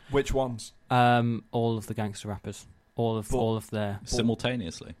them. Which ones? All of the gangster rappers. All of their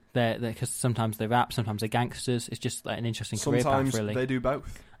simultaneously. Because sometimes they rap, sometimes they're gangsters. It's just like an interesting career path, really. Sometimes they do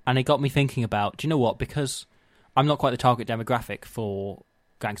both. And it got me thinking about, do you know what? Because I'm not quite the target demographic for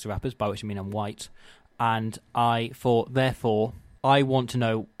gangster rappers, by which I mean I'm white. And I thought, therefore, I want to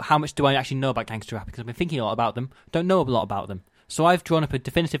know how much do I actually know about gangster rap, because I've been thinking a lot about them, don't know a lot about them. So I've drawn up a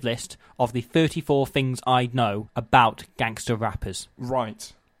definitive list of the 34 things I know about gangster rappers.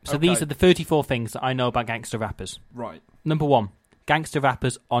 Right. So these are the 34 things that I know about gangster rappers. Right. Number 1, gangster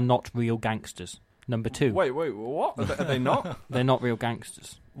rappers are not real gangsters. Number 2. Wait, what? Are they not? They're not real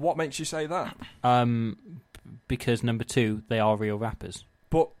gangsters. What makes you say that? Because number 2, they are real rappers.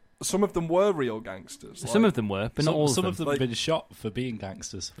 But some of them were real gangsters. Some of them were, but not all of them. Some of them have been shot for being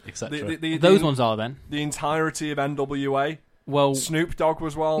gangsters, etc. Those ones are then. The entirety of NWA. Well, Snoop Dogg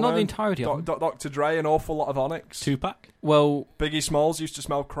was well known. Not the entirety of them. Dr. Dre, an awful lot of Onyx. Tupac. Well, Biggie Smalls used to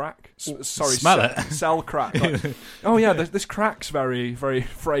smell crack. Sell crack. Oh yeah, this crack's very, very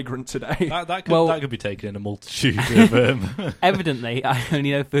fragrant today. That could be taken in a multitude of. Evidently, I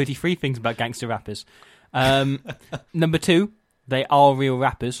only know 33 things about gangster rappers. Number 2, they are real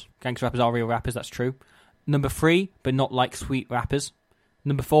rappers. Gangster rappers are real rappers. That's true. Number 3, but not like sweet rappers.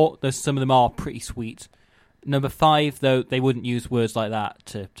 Number 4, some of them are pretty sweet. Number 5, though, they wouldn't use words like that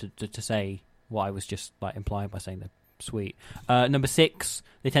to say what I was just like implying by saying they're sweet. Number 6,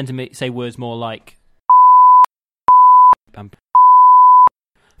 they tend to say words more like.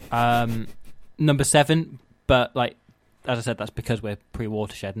 Number 7, but like as I said, that's because we're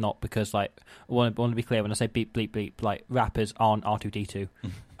pre-Watershed, not because like I want to be clear when I say beep bleep bleep, like rappers aren't R2D2.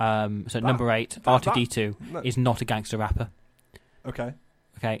 Number 8, R2D2 is not a gangster rapper. Okay.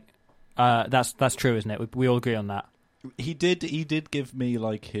 That's true, isn't it? We all agree on that. He did give me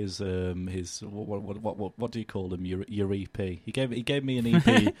like his what do you call them, your EP? He gave me an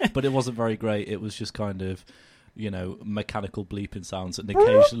EP, but it wasn't very great. It was just kind of, mechanical bleeping sounds, and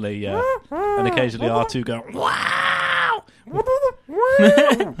occasionally R2 go wow.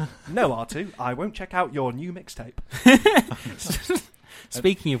 No, R2, I won't check out your new mixtape.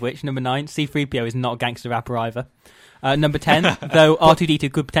 Speaking of which, number 9, C-3PO is not a gangster rapper either. Number 10, though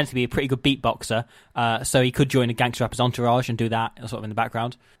R2-D2 could potentially be a pretty good beatboxer, so he could join a gangster rapper's entourage and do that sort of in the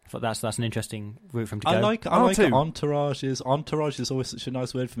background. I thought that's an interesting route for him to go. I like entourages. Entourage is always such a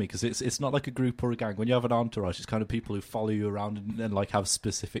nice word for me because it's not like a group or a gang. When you have an entourage, it's kind of people who follow you around and like have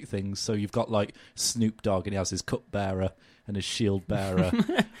specific things. So you've got like Snoop Dogg, and he has his cupbearer and his shield bearer.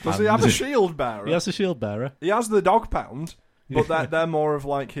 Does he have a shield bearer? He has a shield bearer. He has the dog pound. But they're more of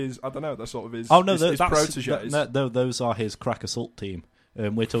like his, I don't know, they're sort of his, his proteges. No, those are his crack assault team.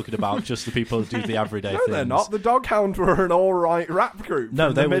 We're talking about just the people who do the everyday things. No, they're not. The Doghound were an all-right rap group.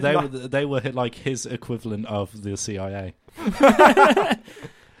 No, they were like his equivalent of the CIA.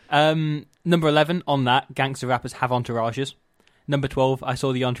 Number 11, on that, gangster rappers have entourages. Number 12, I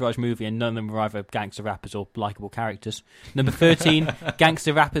saw the Entourage movie and none of them were either gangster rappers or likeable characters. Number 13,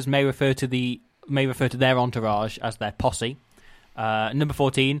 gangster rappers may refer to their entourage as their posse. Number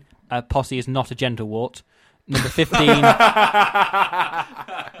 14, posse is not a gender wart. Number 15,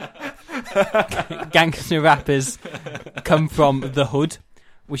 gangster rappers come from the hood,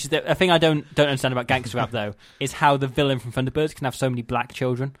 which is a thing I don't understand about gangster rap though, is how the villain from Thunderbirds can have so many black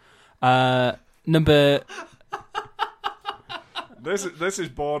children. Number This is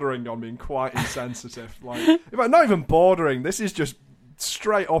bordering on being quite insensitive. Like, in fact, not even bordering. This is just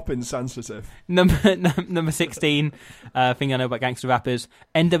straight up insensitive. Number 16, thing I know about gangster rappers,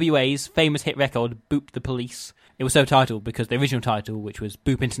 NWA's famous hit record, Boop the Police. It was so titled because the original title, which was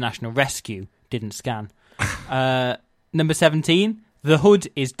Boop International Rescue, didn't scan. Number 17, The Hood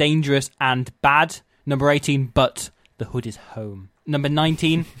is dangerous and bad. Number 18, But the Hood is home. Number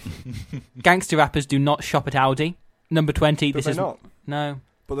 19, gangster rappers do not shop at Aldi. Number 20, Do they not? No.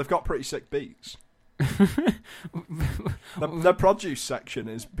 But they've got pretty sick beats. Their produce section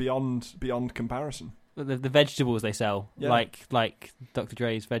is beyond comparison. The vegetables they sell, like Dr.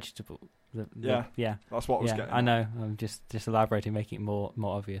 Dre's vegetable. Yeah, that's what I was getting. I know. I'm just elaborating, making it more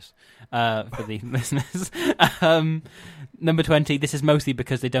obvious for the listeners. Number 20. This is mostly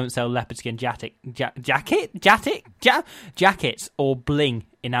because they don't sell leopard skin jackets or bling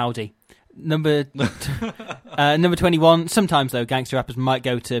in Aldi. Number 21. Sometimes though, gangster rappers might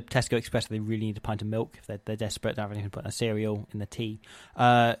go to Tesco Express if they really need a pint of milk, if they're desperate, don't have anything to put in their cereal, in the tea.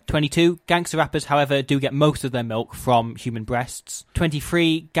 22. Gangster rappers, however, do get most of their milk from human breasts.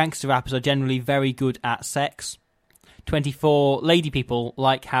 23. Gangster rappers are generally very good at sex. 24. Lady people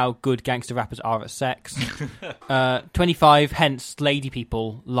like how good gangster rappers are at sex. 25. Hence, lady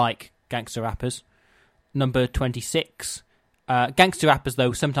people like gangster rappers. Number 26. Gangster rappers,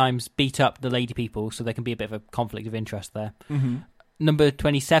 though, sometimes beat up the lady people, so there can be a bit of a conflict of interest there. Mm-hmm. Number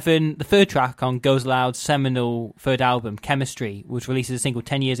 27, the third track on Goes Loud's seminal third album, Chemistry, was released as a single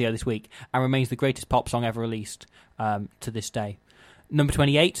 10 years ago this week and remains the greatest pop song ever released to this day. Number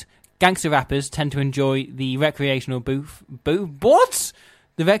 28, gangster rappers tend to enjoy the recreational the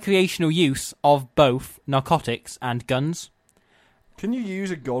recreational use of both narcotics and guns. Can you use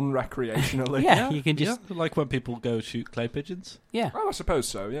a gun recreationally? Yeah, you can just... Yeah, like when people go shoot clay pigeons. Yeah. Oh, I suppose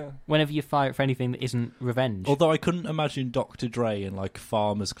so, yeah. Whenever you fire it for anything that isn't revenge. Although I couldn't imagine Dr. Dre in, like,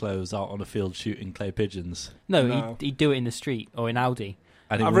 farmer's clothes out on a field shooting clay pigeons. No. He'd do it in the street or in Aldi.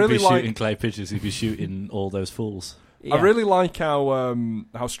 And he wouldn't be shooting clay pigeons, he'd be shooting all those fools. Yeah. I really like how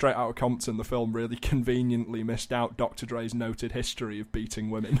Straight Outta Compton, the film, really conveniently missed out Dr. Dre's noted history of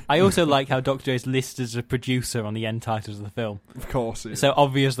beating women. I also like how Dr. Dre's listed as a producer on the end titles of the film. Of course, yeah. So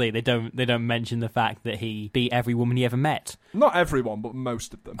obviously they don't mention the fact that he beat every woman he ever met. Not everyone, but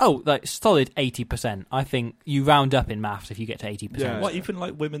most of them. Oh, like solid 80%. I think you round up in maths if you get to 80%. Yeah. What, even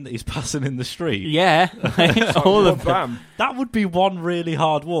like women that he's passing in the street? Yeah, all of them. That would be one really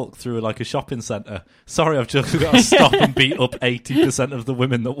hard walk through like a shopping centre. Sorry, I've just got to stop and beat up 80% of the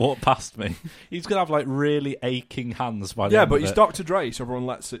women that walk past me. He's going to have like really aching hands by the end but of he's it. Dr. Dre, so everyone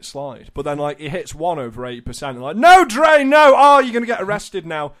lets it slide. But then like he hits one over 80% and like, no, Dre, no! Oh, you're going to get arrested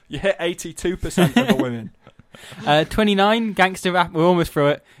now. You hit 82% of the women. 29, gangster rap. We're almost through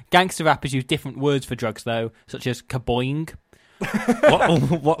it. Gangster rappers use different words for drugs, though, such as kaboing.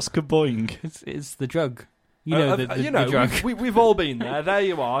 What's kaboing? It's the drug. You know, the drug. We've all been there. There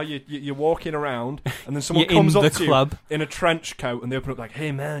you are. You're walking around, and then someone You're comes in up the to club. you in a trench coat, and they open up like,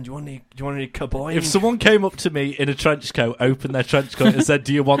 "Hey man, do you want any kaboing?" If someone came up to me in a trench coat, opened their trench coat, and said,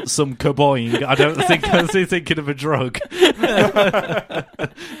 "Do you want some kaboing?" I don't think I was thinking of a drug.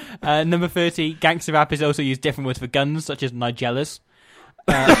 Number 30, gangster rappers also use different words for guns, such as Nigellas.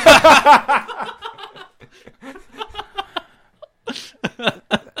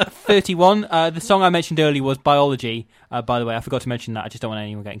 31. The song I mentioned earlier was Biology. By the way, I forgot to mention that. I just don't want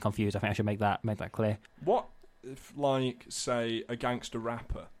anyone getting confused. I think I should make that clear. What if, like, say, a gangster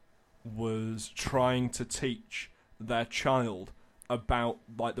rapper was trying to teach their child about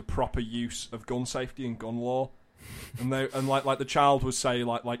like the proper use of gun safety and gun law, and the child would say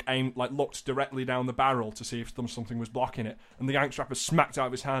looked directly down the barrel to see if something was blocking it, and the gangster rapper smacked out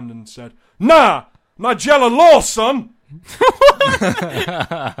of his hand and said, "Nah, Nigella law, son."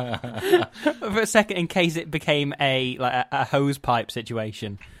 For a second, in case it became a hose pipe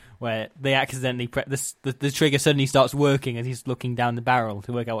situation where they accidentally the trigger suddenly starts working and he's looking down the barrel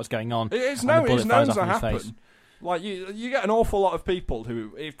to work out what's going on. It's known to happen. Like you get an awful lot of people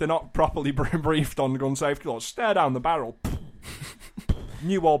who, if they're not properly briefed on gun safety laws, stare down the barrel.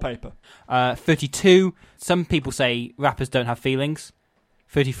 New wallpaper. 32. Some people say rappers don't have feelings.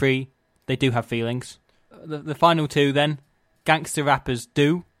 33. They do have feelings. The final two then, gangster rappers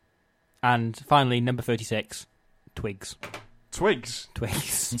do. And finally, number 36, twigs. Twigs.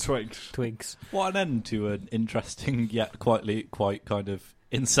 What an end to an interesting yet quite kind of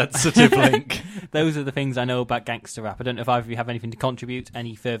insensitive link. Those are the things I know about gangster rap. I don't know if either of you have anything to contribute,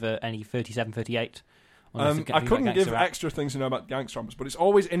 any 37, 38. I couldn't give extra things to know about gangster rappers, but it's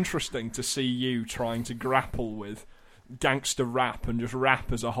always interesting to see you trying to grapple with gangster rap and just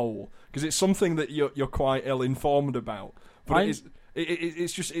rap as a whole, because it's something that you're quite ill-informed about. But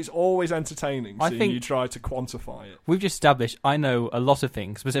it's always entertaining seeing you try to quantify it. We've just established I know a lot of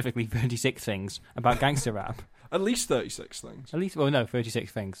things, specifically 36 things about gangster rap. At least 36 things.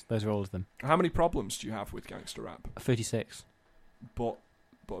 36 things. Those are all of them. How many problems do you have with gangster rap? 36. But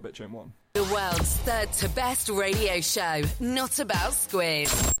a bit chain one. The world's third to best radio show, not about squid.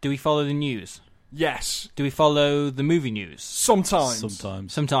 Do we follow the news? Yes. Do we follow the movie news? Sometimes.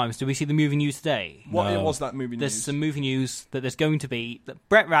 Do we see the movie news today? What was that movie news? There's some movie news that there's going to be that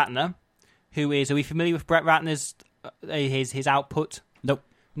Brett Ratner, are we familiar with Brett Ratner's his output? Nope.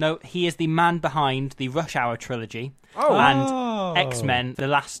 No, he is the man behind the Rush Hour trilogy and X-Men: The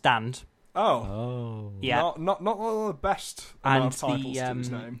Last Stand. Oh. Yeah. Not the best and amount of titles to his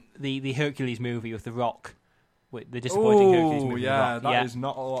name. The Hercules movie with The Rock. The disappointing Hercules movie. That is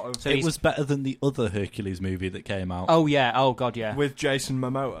not a lot of... So it was better than the other Hercules movie that came out. Oh, yeah. Oh, God, yeah. With Jason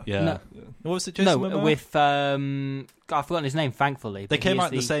Momoa. Yeah. No. What was it, Jason Momoa? With... I've forgotten his name, thankfully. They came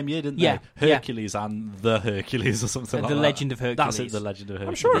out the same year, didn't they? Hercules and The Hercules or something like that. The Legend of Hercules. That's it, The Legend of Hercules.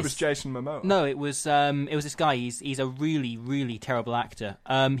 I'm sure it was Jason Momoa. No, it was this guy. He's a really, really terrible actor.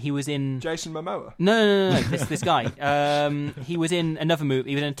 He was in... Jason Momoa? No. this guy. He was in another movie.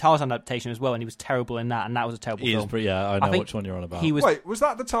 He was in a Tarzan adaptation as well, and he was terrible in that, and that was a terrible film. I know which one you're on about. Wait, was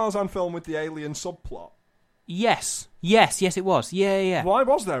that the Tarzan film with the alien subplot? Yes, it was. Yeah. Why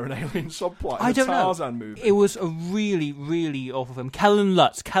was there an alien subplot in the Tarzan movie? It was a really, really awful film. Kellen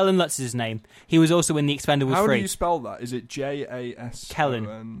Lutz. Kellen Lutz is his name. He was also in The Expendables 3. How do you spell that? Is it Jas?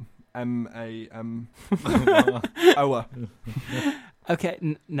 Kellen. M-A-M... Oa.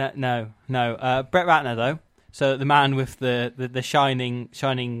 Okay, no. Brett Ratner, though. So the man with the shining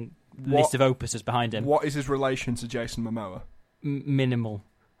list of opuses behind him. What is his relation to Jason Momoa? Minimal.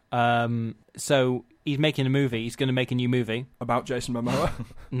 So he's making a movie. He's going to make a new movie. About Jason Momoa?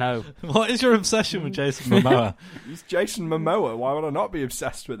 No. What is your obsession with Jason Momoa? He's Jason Momoa. Why would I not be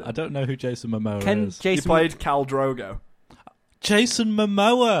obsessed with him? I don't know who Jason Momoa is. He played Khal Drogo. Jason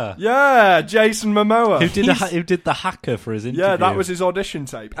Momoa. Yeah, Jason Momoa. Who did the hacker for his interview? Yeah, that was his audition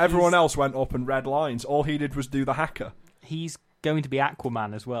tape. Everyone else went up and read lines. All he did was do the hacker. He's going to be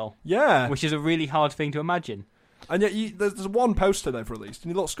Aquaman as well. Yeah. Which is a really hard thing to imagine. And yet, there's one poster they've released,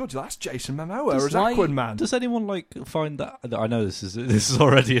 and he looks good. That's Jason Momoa as Aquaman. Does anyone find that? I know this is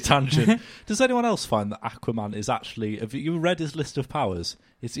already a tangent. Does anyone else find that Aquaman is actually? Have you read his list of powers?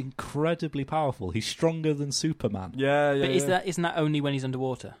 It's incredibly powerful. He's stronger than Superman. Yeah. But isn't that only when he's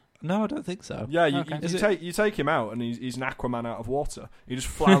underwater? No, I don't think so. Yeah, you take him out, and he's an Aquaman out of water. He just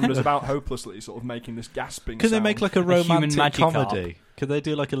flounders about hopelessly, sort of making this gasping. Can they make like a romantic comedy? Could they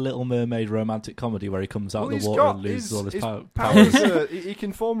do like a Little Mermaid romantic comedy where he comes out of the water and loses all his powers? He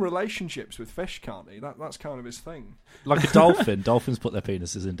can form relationships with fish, can't he? That's kind of his thing. Like a dolphin. Dolphins put their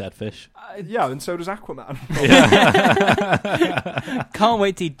penises in dead fish. Yeah, and so does Aquaman. Can't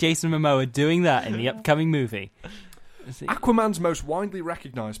wait to see Jason Momoa doing that in the upcoming movie. Aquaman's most widely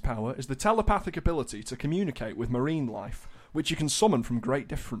recognised power is the telepathic ability to communicate with marine life, which you can summon from great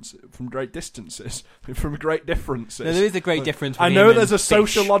distances. No, there is a great difference. I know there's a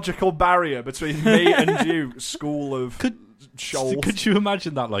sociological barrier between me and you, school of shoals. Could you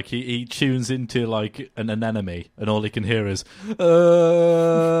imagine that? Like he tunes into like an anemone, and all he can hear is because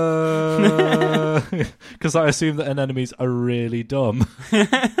I assume that anemones are really dumb.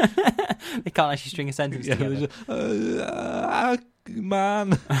 They can't actually string a sentence together.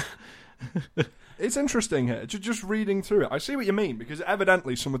 Man. It's interesting here, just reading through it. I see what you mean, because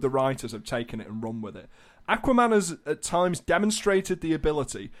evidently some of the writers have taken it and run with it. Aquaman has at times demonstrated the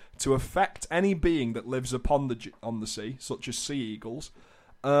ability to affect any being that lives on the sea, such as sea eagles,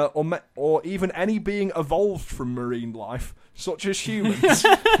 or even any being evolved from marine life, such as humans.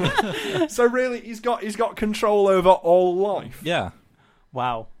 So really, he's got control over all life. Yeah.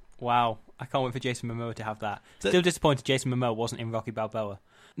 Wow. I can't wait for Jason Momoa to have that. Still disappointed Jason Momoa wasn't in Rocky Balboa.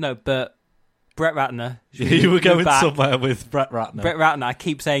 No, but Brett Ratner. You were going somewhere with Brett Ratner. Brett Ratner, I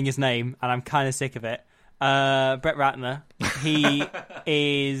keep saying his name, and I'm kind of sick of it. Brett Ratner, he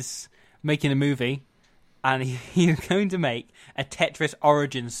is making a movie, and he's going to make a Tetris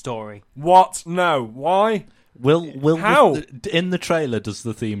origin story. What? No. Why? Will how? In the trailer, does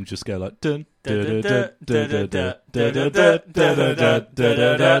the theme just go like dun?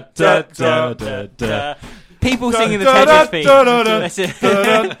 People singing the Tetris theme.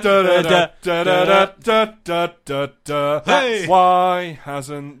 Why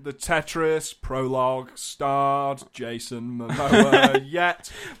hasn't the Tetris prologue starred Jason Momoa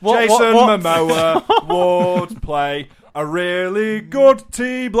yet? Jason Momoa would play a really good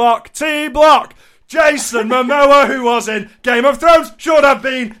T-Block. Jason Momoa, who was in Game of Thrones, should have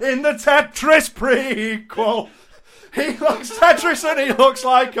been in the Tetris prequel. He looks Tetris and he looks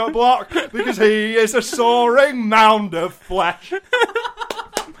like a block because he is a soaring mound of flesh.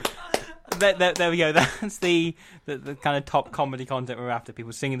 There we go. That's the kind of top comedy content we're after.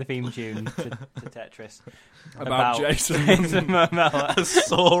 People singing the theme tune to Tetris. About Jason Momoa. A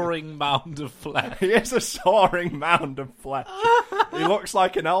soaring mound of flesh. He is a soaring mound of flesh. He looks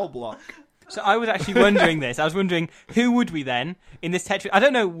like an L block. So I was actually wondering this. I was wondering, who would we then, in this Tetris... I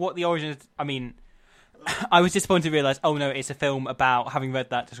don't know what the origin is. I mean, I was disappointed to realise, oh no, it's a film about, having read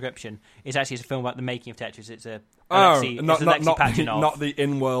that description, it's a film about the making of Tetris. It's Alexei Pachinov. Not the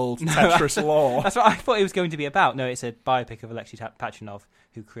in-world Tetris lore. That's what I thought it was going to be about. No, it's a biopic of Alexei Pachinov,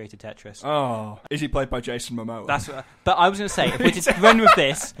 who created Tetris. Oh. Is he played by Jason Momoa? But I was going to say, if we just run with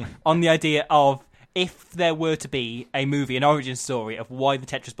this on the idea of, if there were to be a movie, an origin story of why the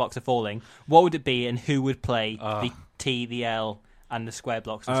Tetris blocks are falling, what would it be, and who would play the T, the L, and the square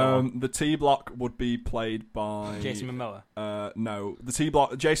blocks and so on? The T block would be played by Jason Momoa. No, the T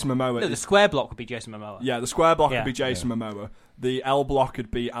block, Jason Momoa. No, the square block would be Jason Momoa. Yeah, the square block would be Jason Momoa. The L block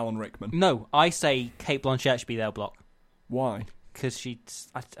would be Alan Rickman. No, I say Cate Blanchett should be the L block. Why? Because it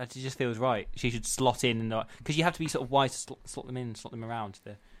just feels right. She should slot in, because you have to be sort of wise to slot them in, slot them around.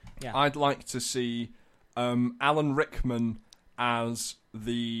 I'd like to see Alan Rickman as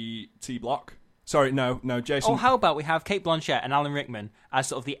the T block. Sorry, no, Jason. Oh, how about we have Cate Blanchett and Alan Rickman as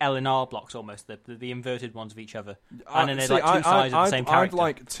sort of the L and R blocks, almost the inverted ones of each other, and then they're like two sides of the same character. I'd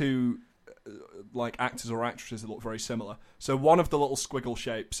like two actors or actresses that look very similar. So one of the little squiggle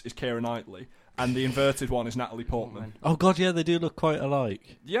shapes is Keira Knightley, and the inverted one is Natalie Portman. Oh god, yeah, they do look quite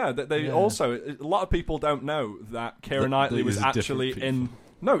alike. Yeah, they also. A lot of people don't know that Keira Knightley was actually in.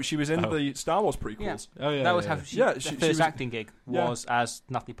 No, she was in the Star Wars prequels. Yeah. Oh yeah, that was how she first acting gig was as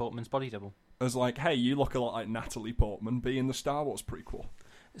Natalie Portman's body double. I was like, hey, you look a lot like Natalie Portman, be in the Star Wars prequel.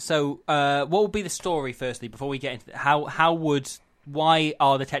 So, what would be the story, firstly, before we get into it? Why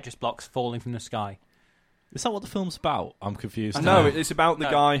are the Tetris blocks falling from the sky? Is that what the film's about? I'm confused. No, it's about the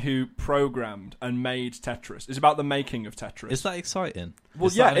guy who programmed and made Tetris. It's about the making of Tetris. Is that exciting?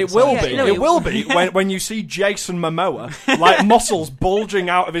 Well, it will be. It will be when you see Jason Momoa, like muscles bulging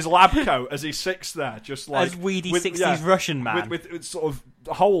out of his lab coat as he sits there, just like as weedy 60s Russian man with sort of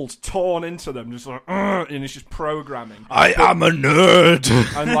holes torn into them, just like, and it's just programming. I am a nerd.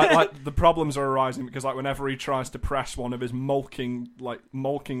 And like the problems are arising because like whenever he tries to press one of his mulking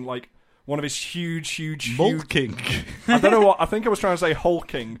one of his huge Mulking. I don't know what I think I was trying to say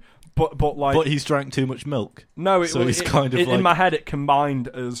hulking, but he's drank too much milk. No, he's kind of in my head it combined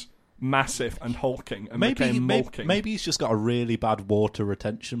as massive and hulking and became mulking. Maybe he's just got a really bad water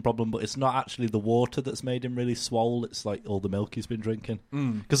retention problem, but it's not actually the water that's made him really swole. It's like all the milk he's been drinking.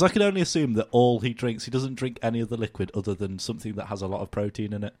 Because I can only assume that all he drinks, he doesn't drink any other liquid other than something that has a lot of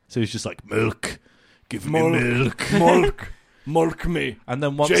protein in it. So he's just like, milk, give me milk. Mulk me. And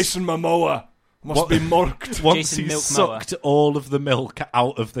then once Jason Momoa must be mulked. Once he's sucked all of the milk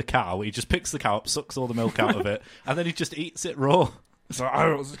out of the cow, he just picks the cow up, sucks all the milk out of it, and then he just eats it raw. So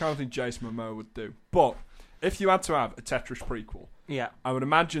it's the kind of thing Jason Momoa would do. But if you had to have a Tetris prequel, I would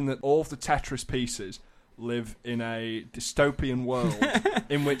imagine that all of the Tetris pieces live in a dystopian world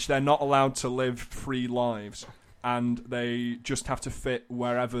in which they're not allowed to live free lives, and they just have to fit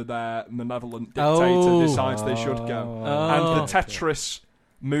wherever their malevolent dictator decides they should go. And the Tetris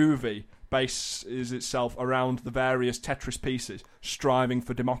movie bases itself around the various Tetris pieces striving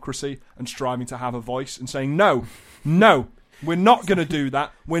for democracy and striving to have a voice and saying, no, we're not going to do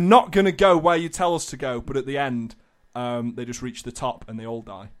that. We're not going to go where you tell us to go. But at the end, they just reach the top and they all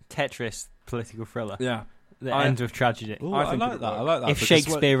die. Tetris political thriller. Yeah. The end of tragedy. Ooh, I like that. If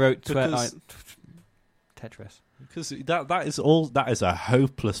Shakespeare wrote Tetris. Because that is a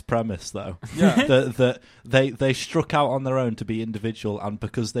hopeless premise, though. Yeah. that they struck out on their own to be individual, and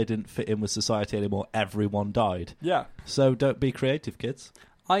because they didn't fit in with society anymore, everyone died. Yeah. So don't be creative, kids.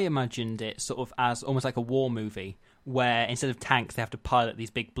 I imagined it sort of as almost like a war movie, where instead of tanks, they have to pilot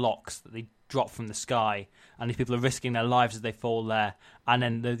these big blocks that they drop from the sky, and these people are risking their lives as they fall there, and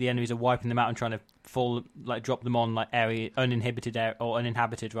then the enemies are wiping them out and trying to drop them on uninhabited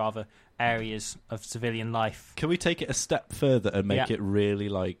areas of civilian life. Can we take it a step further and make it really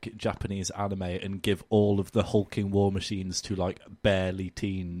like Japanese anime and give all of the hulking war machines to like barely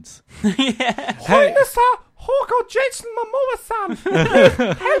teens? Hey, Hawker, Jason Momoa-san, help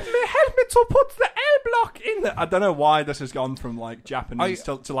me to put the L block in there. I don't know why this has gone from like Japanese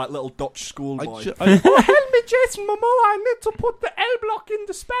to like little Dutch schoolboy. help me, Jason Momoa, I need to put the L block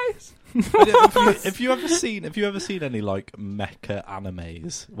into space. Have you ever seen any like mecha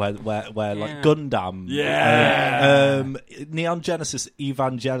animes where like Gundam, Neon Genesis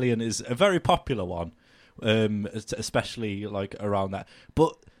Evangelion is a very popular one, especially like around that,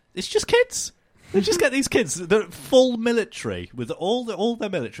 but it's just kids. They just get these kids, they're full military, with all their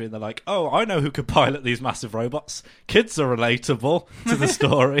military, and they're like, oh, I know who could pilot these massive robots. Kids are relatable to the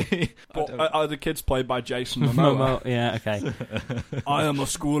story. Are the kids played by Jason Momoa? Yeah, okay. I am a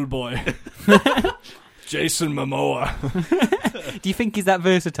schoolboy. Jason Momoa. Do you think he's that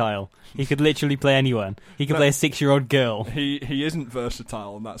versatile? He could literally play anyone. He could play a 6-year-old girl. He isn't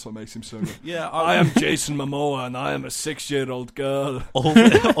versatile, and that's what makes him so good. Yeah, I am Jason Momoa, and I am a 6-year-old girl. All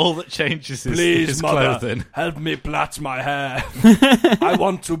that changes is his mother, clothing. Help me plait my hair. I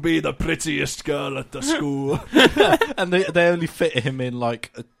want to be the prettiest girl at the school. And they only fit him in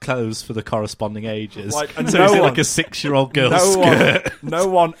like clothes for the corresponding ages. Like, so he's like a 6-year-old girl's skirt. No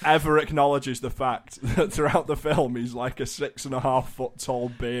one ever acknowledges the fact that throughout the film he's like a 6.5 foot tall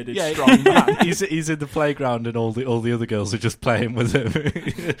bearded strong man. He's in the playground and all the other girls are just playing with him.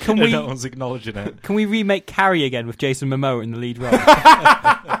 No one's acknowledging it. Can we remake Carrie again with Jason Momoa in the lead role?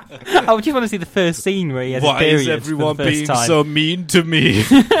 I would just want to see the first scene where he has a period. Why is everyone for the first being time. so mean to me?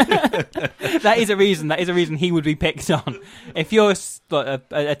 That is a reason he would be picked on. If you're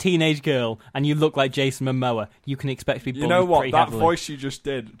a teenage girl and you look like Jason Momoa, you can expect to be bullied. You know what? Pretty That heavily. voice you just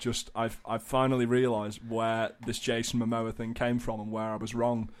did, I've finally realised where this Jason Momoa thing came from and where I was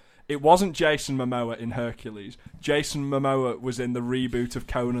wrong. It wasn't Jason Momoa in Hercules. Jason Momoa was in the reboot of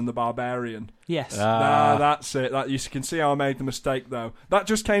Conan the Barbarian. Yes. That's it. You can see how I made the mistake, though. That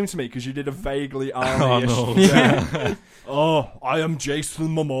just came to me because you did a vaguely Arnie-ish. Oh, I am Jason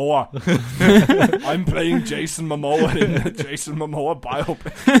Momoa. I'm playing Jason Momoa in the Jason Momoa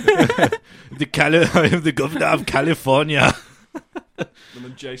biopic. I am the governor of California. And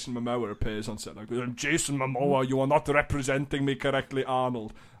then Jason Momoa appears on set like, Jason Momoa, you are not representing me correctly,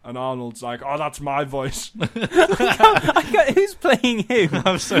 Arnold. And Arnold's like, oh, that's my voice. Who's playing who?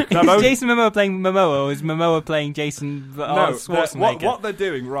 I'm sorry. Is Jason Momoa playing Momoa, or is Momoa playing Jason Schwarzenegger? What they're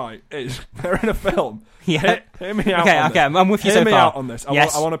doing, right, is they're in a film. Yeah. Hear me out on this. Okay, I'm with you so far. Hear me out on this.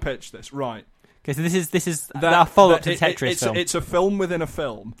 Yes. I want to pitch this. Right. Okay, so this is our follow-up to the Tetris film. It's a film within a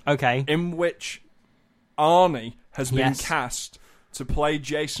film. Okay. In which Arnie has been cast to play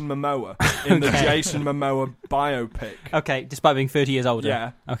Jason Momoa in the Jason Momoa biopic. Okay, despite being 30 years older.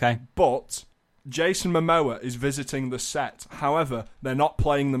 Yeah. Okay. But Jason Momoa is visiting the set. However, they're not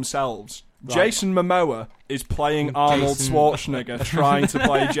playing themselves. Right. Jason Momoa is playing Arnold Schwarzenegger trying to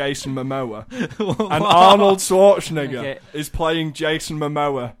play Jason Momoa. And Arnold Schwarzenegger is playing Jason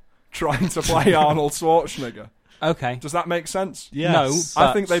Momoa trying to play Arnold Schwarzenegger. Okay. Does that make sense? Yes. No,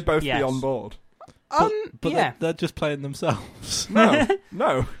 I think they'd both yes. be on board. But yeah. they're just playing themselves.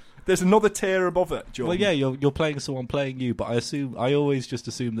 No. There's another tier above it, Jordan. Well, yeah, you're playing someone playing you, but I always just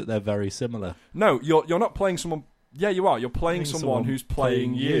assume that they're very similar. No, you're not playing someone. Yeah, you are. You're playing someone who's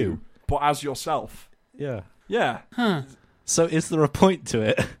playing you, but as yourself. Yeah. Yeah. Huh. So is there a point to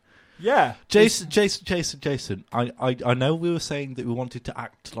it? Yeah. Jason. I know we were saying that we wanted to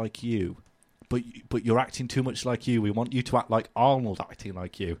act like you, but you're acting too much like you. We want you to act like Arnold acting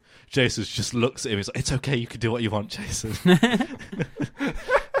like you. Jason just looks at him. He's like, "It's okay. You can do what you want, Jason."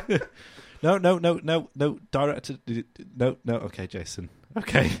 No, director. No. Okay, Jason.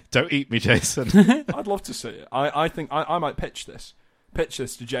 Okay, don't eat me, Jason. I'd love to see it. I think I might pitch this. Pitch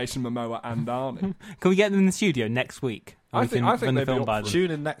this to Jason Momoa and Arnie. Can we get them in the studio next week? I think they'd be up for it.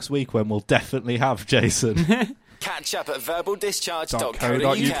 Tune in next week when we'll definitely have Jason. Catch up at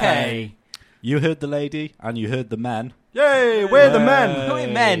verbaldischarge.co.uk. You heard the lady and you heard the man. Yay, we're the men. We're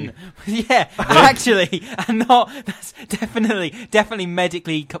men. Yeah, actually, and that's definitely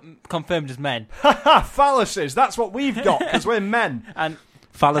medically confirmed as men. Ha! Fallacies. That's what we've got because we're men. And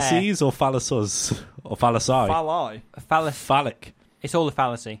fallacies or phalluses or phallusi? Phallic. It's all a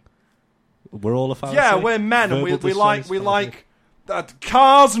fallacy. We're all a fallacy. Yeah, we're men, and we like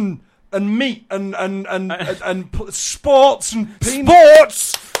cars and meat and sports and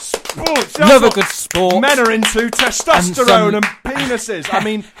sports. Love a good sport. Men are into testosterone and penises. I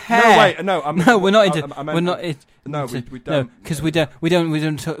mean, hair. no, we're not into. We're not. No, we don't. Because we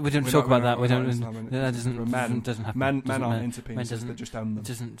don't talk about that. We don't. That doesn't happen. Men aren't into penises. They just own them.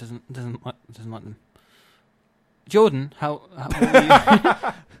 Doesn't like them. Jordan, how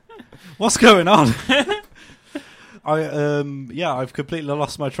what's going on? I've completely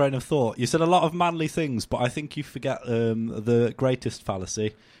lost my train of thought. You said a lot of manly things, but I think you forget the greatest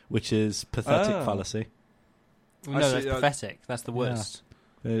fallacy, which is pathetic fallacy. Well, no, that's pathetic. That's the worst.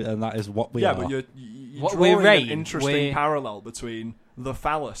 Yeah. And that is what we are. Yeah, but you're drawing an interesting parallel between the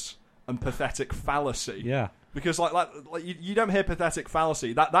phallus and pathetic fallacy. Yeah. Because like you don't hear pathetic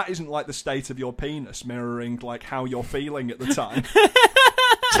fallacy. That isn't like the state of your penis mirroring like how you're feeling at the time.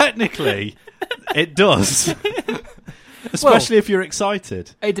 Technically, it does. Especially if you're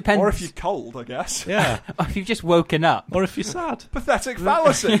excited. It depends. Or if you're cold, I guess. Yeah. Or if you've just woken up. Or if you're sad. Pathetic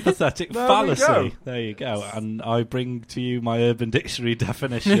fallacy. Pathetic fallacy. There you go. And I bring to you my Urban Dictionary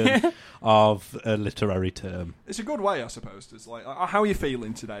definition of a literary term. It's a good way, I suppose. It's like, how are you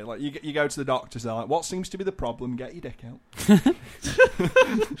feeling today? Like you go to the doctors, they're like, what seems to be the problem? Get your dick out.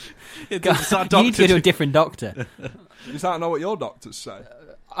 You need to go to a different doctor. Does that know what your doctors say?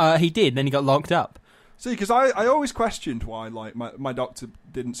 He did, then he got locked up. See, because I always questioned why like my doctor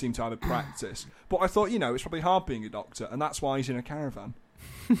didn't seem to have a practice. But I thought, it's probably hard being a doctor, and that's why he's in a caravan.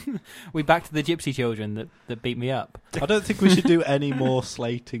 We back to the gypsy children that beat me up. I don't think we should do any more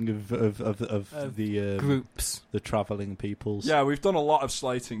slating of the groups, the travelling peoples. Yeah, we've done a lot of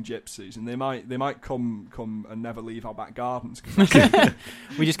slating gypsies, and they might come and never leave our back gardens.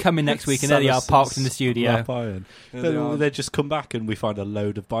 We just come in next week, and there they are parked in the studio. They just come back, and we find a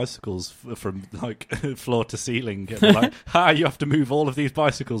load of bicycles from like floor to ceiling. And we're like, you have to move all of these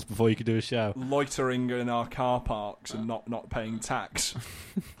bicycles before you can do a show. Loitering in our car parks and not paying tax.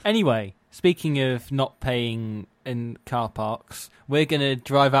 Anyway, speaking of not paying in car parks, we're going to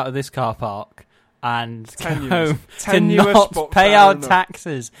drive out of this car park and go home to not pay our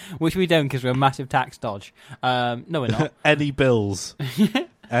taxes, which we don't because we're a massive tax dodge. No, we're not. Any bills,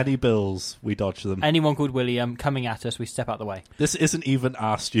 we dodge them. Anyone called William coming at us, we step out the way. This isn't even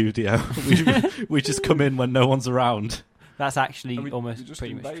our studio. we just come in when no one's around. That's actually almost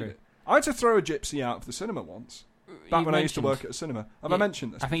pretty much true. I had to throw a gypsy out of the cinema once. Back when I used to work at a cinema. Have I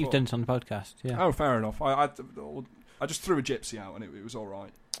mentioned this? I think you've done it on the podcast. Yeah. Oh, fair enough. I just threw a gypsy out and it was all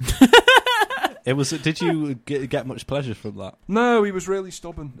right. It was. Did you get much pleasure from that? No, he was really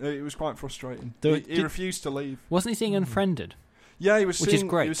stubborn. It was quite frustrating. He refused to leave. Wasn't he seeing Unfriended? Yeah, he was. Which is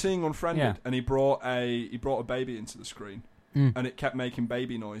great. He was seeing Unfriended, and he brought a baby into the screen, and it kept making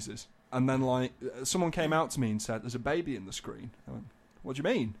baby noises. And then someone came out to me and said, "There's a baby in the screen." I went, "What do you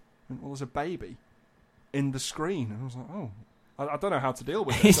mean?" I went, "Well, there's a baby in the screen." And I was like, "Oh, I don't know how to deal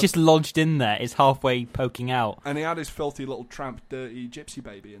with it." It's just lodged in there. It's halfway poking out. And he had his filthy little tramp, dirty gypsy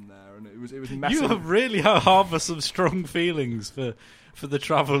baby in there, and it was messing. You have really harbour some strong feelings for the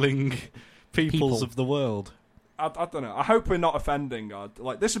travelling peoples of the world. I don't know. I hope we're not offending.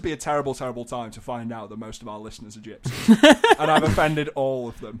 This would be a terrible, terrible time to find out that most of our listeners are gypsies, and I've offended all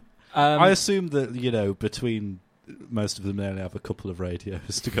of them. I assume that between most of them they only have a couple of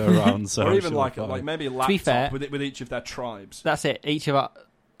radios to go around, so or even maybe a laptop with each of their tribes. That's it. Each of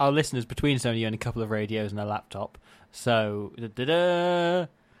our listeners between Sony and a couple of radios and a laptop. So, no.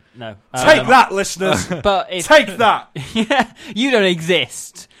 Take that, listeners! But Take that! Yeah, you don't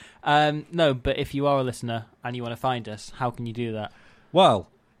exist. No, but if you are a listener and you want to find us, how can you do that? Well,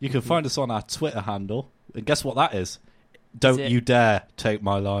 you can find us on our Twitter handle. And guess what that is? Don't you dare take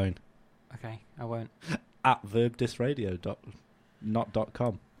my line. Okay, I won't. At verbdisradio. Not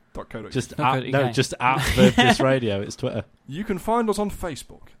 .com. Just at verbdisradio. It's Twitter. You can find us on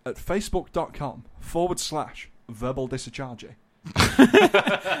Facebook at facebook.com/verbaldischarge.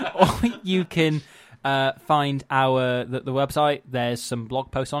 Or you can find the website. There's some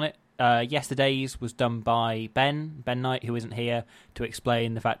blog posts on it. Yesterday's was done by Ben Knight, who isn't here, to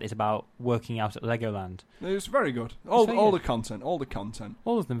explain the fact that it's about working out at Legoland. It was very good. All the content. All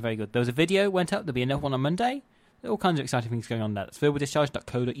of them very good. There was a video went up. There'll be another one on Monday. All kinds of exciting things going on there. That's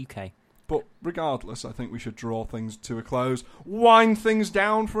verbaldischarge.co.uk. But regardless, I think we should draw things to a close. Wind things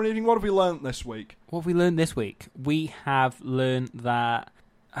down for an evening. What have we learnt this week? We have learnt that...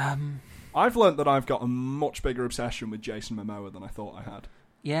 I've learnt that I've got a much bigger obsession with Jason Momoa than I thought I had.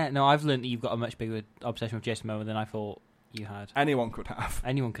 Yeah, no, I've learnt that you've got a much bigger obsession with Jason Momoa than I thought you had. Anyone could have.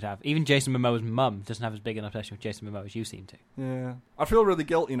 Even Jason Momoa's mum doesn't have as big an obsession with Jason Momoa as you seem to. Yeah. I feel really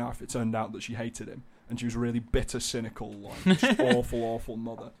guilty now if it turned out that she hated him and she was really bitter, cynical, like, just awful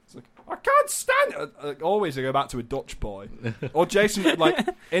mother. It's like, I can't stand it. Always I go back to a Dutch boy. Or Jason, like,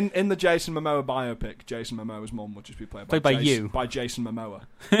 in the Jason Momoa biopic, Jason Momoa's mum would just be played by Jason Momoa.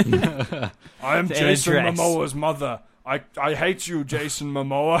 I am Jason Momoa's mother. I hate you, Jason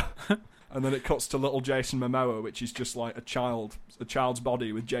Momoa. And then it cuts to little Jason Momoa, which is just like a child's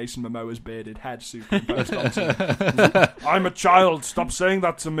body with Jason Momoa's bearded head superimposed onto it. I'm a child. Stop saying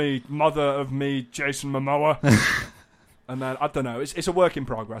that to me, mother of me, Jason Momoa. And then, I don't know, it's a work in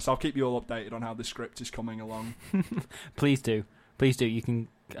progress. I'll keep you all updated on how the script is coming along. Please do. You can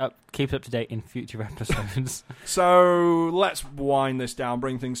keep it up to date in future episodes. So, let's wind this down,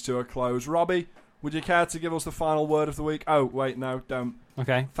 bring things to a close. Robbie, would you care to give us the final word of the week? Oh, wait, no, don't.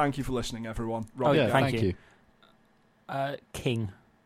 Okay. Thank you for listening, everyone. Robbie, thank you. King.